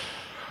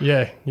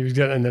 Yeah, he was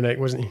getting in the neck,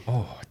 wasn't he?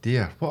 Oh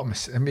dear, what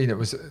a I mean, it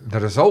was, the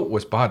result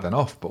was bad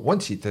enough, but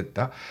once he did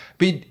that,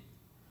 I mean,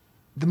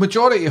 the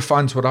majority of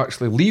fans were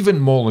actually leaving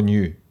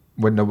Molineux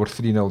when they were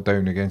 3-0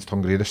 down against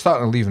Hungary. They're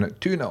starting leaving at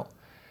 2-0.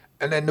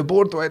 And then the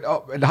board went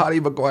up and Harry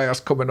Maguire's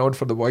coming on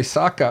for the boy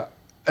Saka.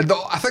 And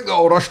I think they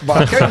all rushed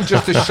back in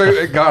just to shout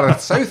at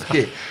Gareth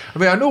Southgate. I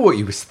mean, I know what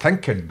he was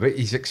thinking, but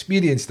he's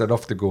experienced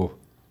enough to go,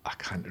 I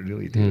can't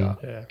really do that.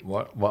 Yeah.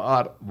 What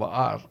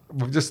are?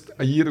 We've just,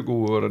 a year ago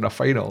we were in a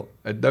final,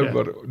 and now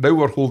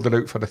we're holding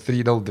out for a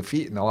 3-0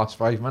 defeat in the last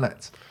 5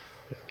 minutes.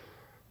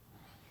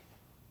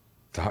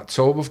 That's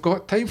all we've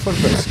got time for,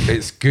 but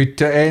it's good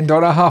to end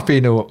on a happy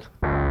note.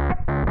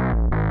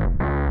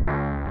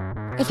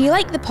 If you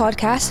like the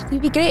podcast,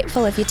 we'd be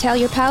grateful if you tell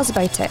your pals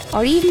about it,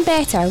 or even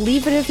better,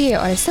 leave a review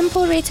or a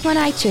simple rating on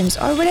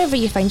iTunes or wherever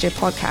you find your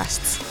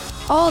podcasts.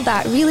 All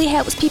that really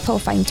helps people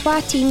find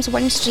Twa Teams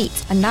One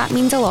Street, and that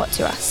means a lot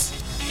to us.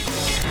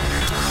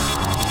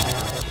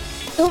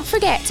 Don't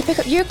forget to pick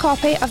up your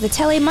copy of the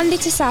Tilly Monday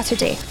to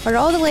Saturday for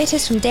all the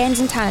latest from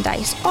Dens and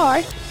Tannadice,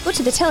 or go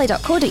to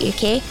thetilly.co.uk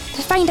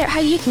to find out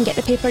how you can get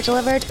the paper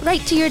delivered right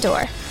to your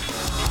door.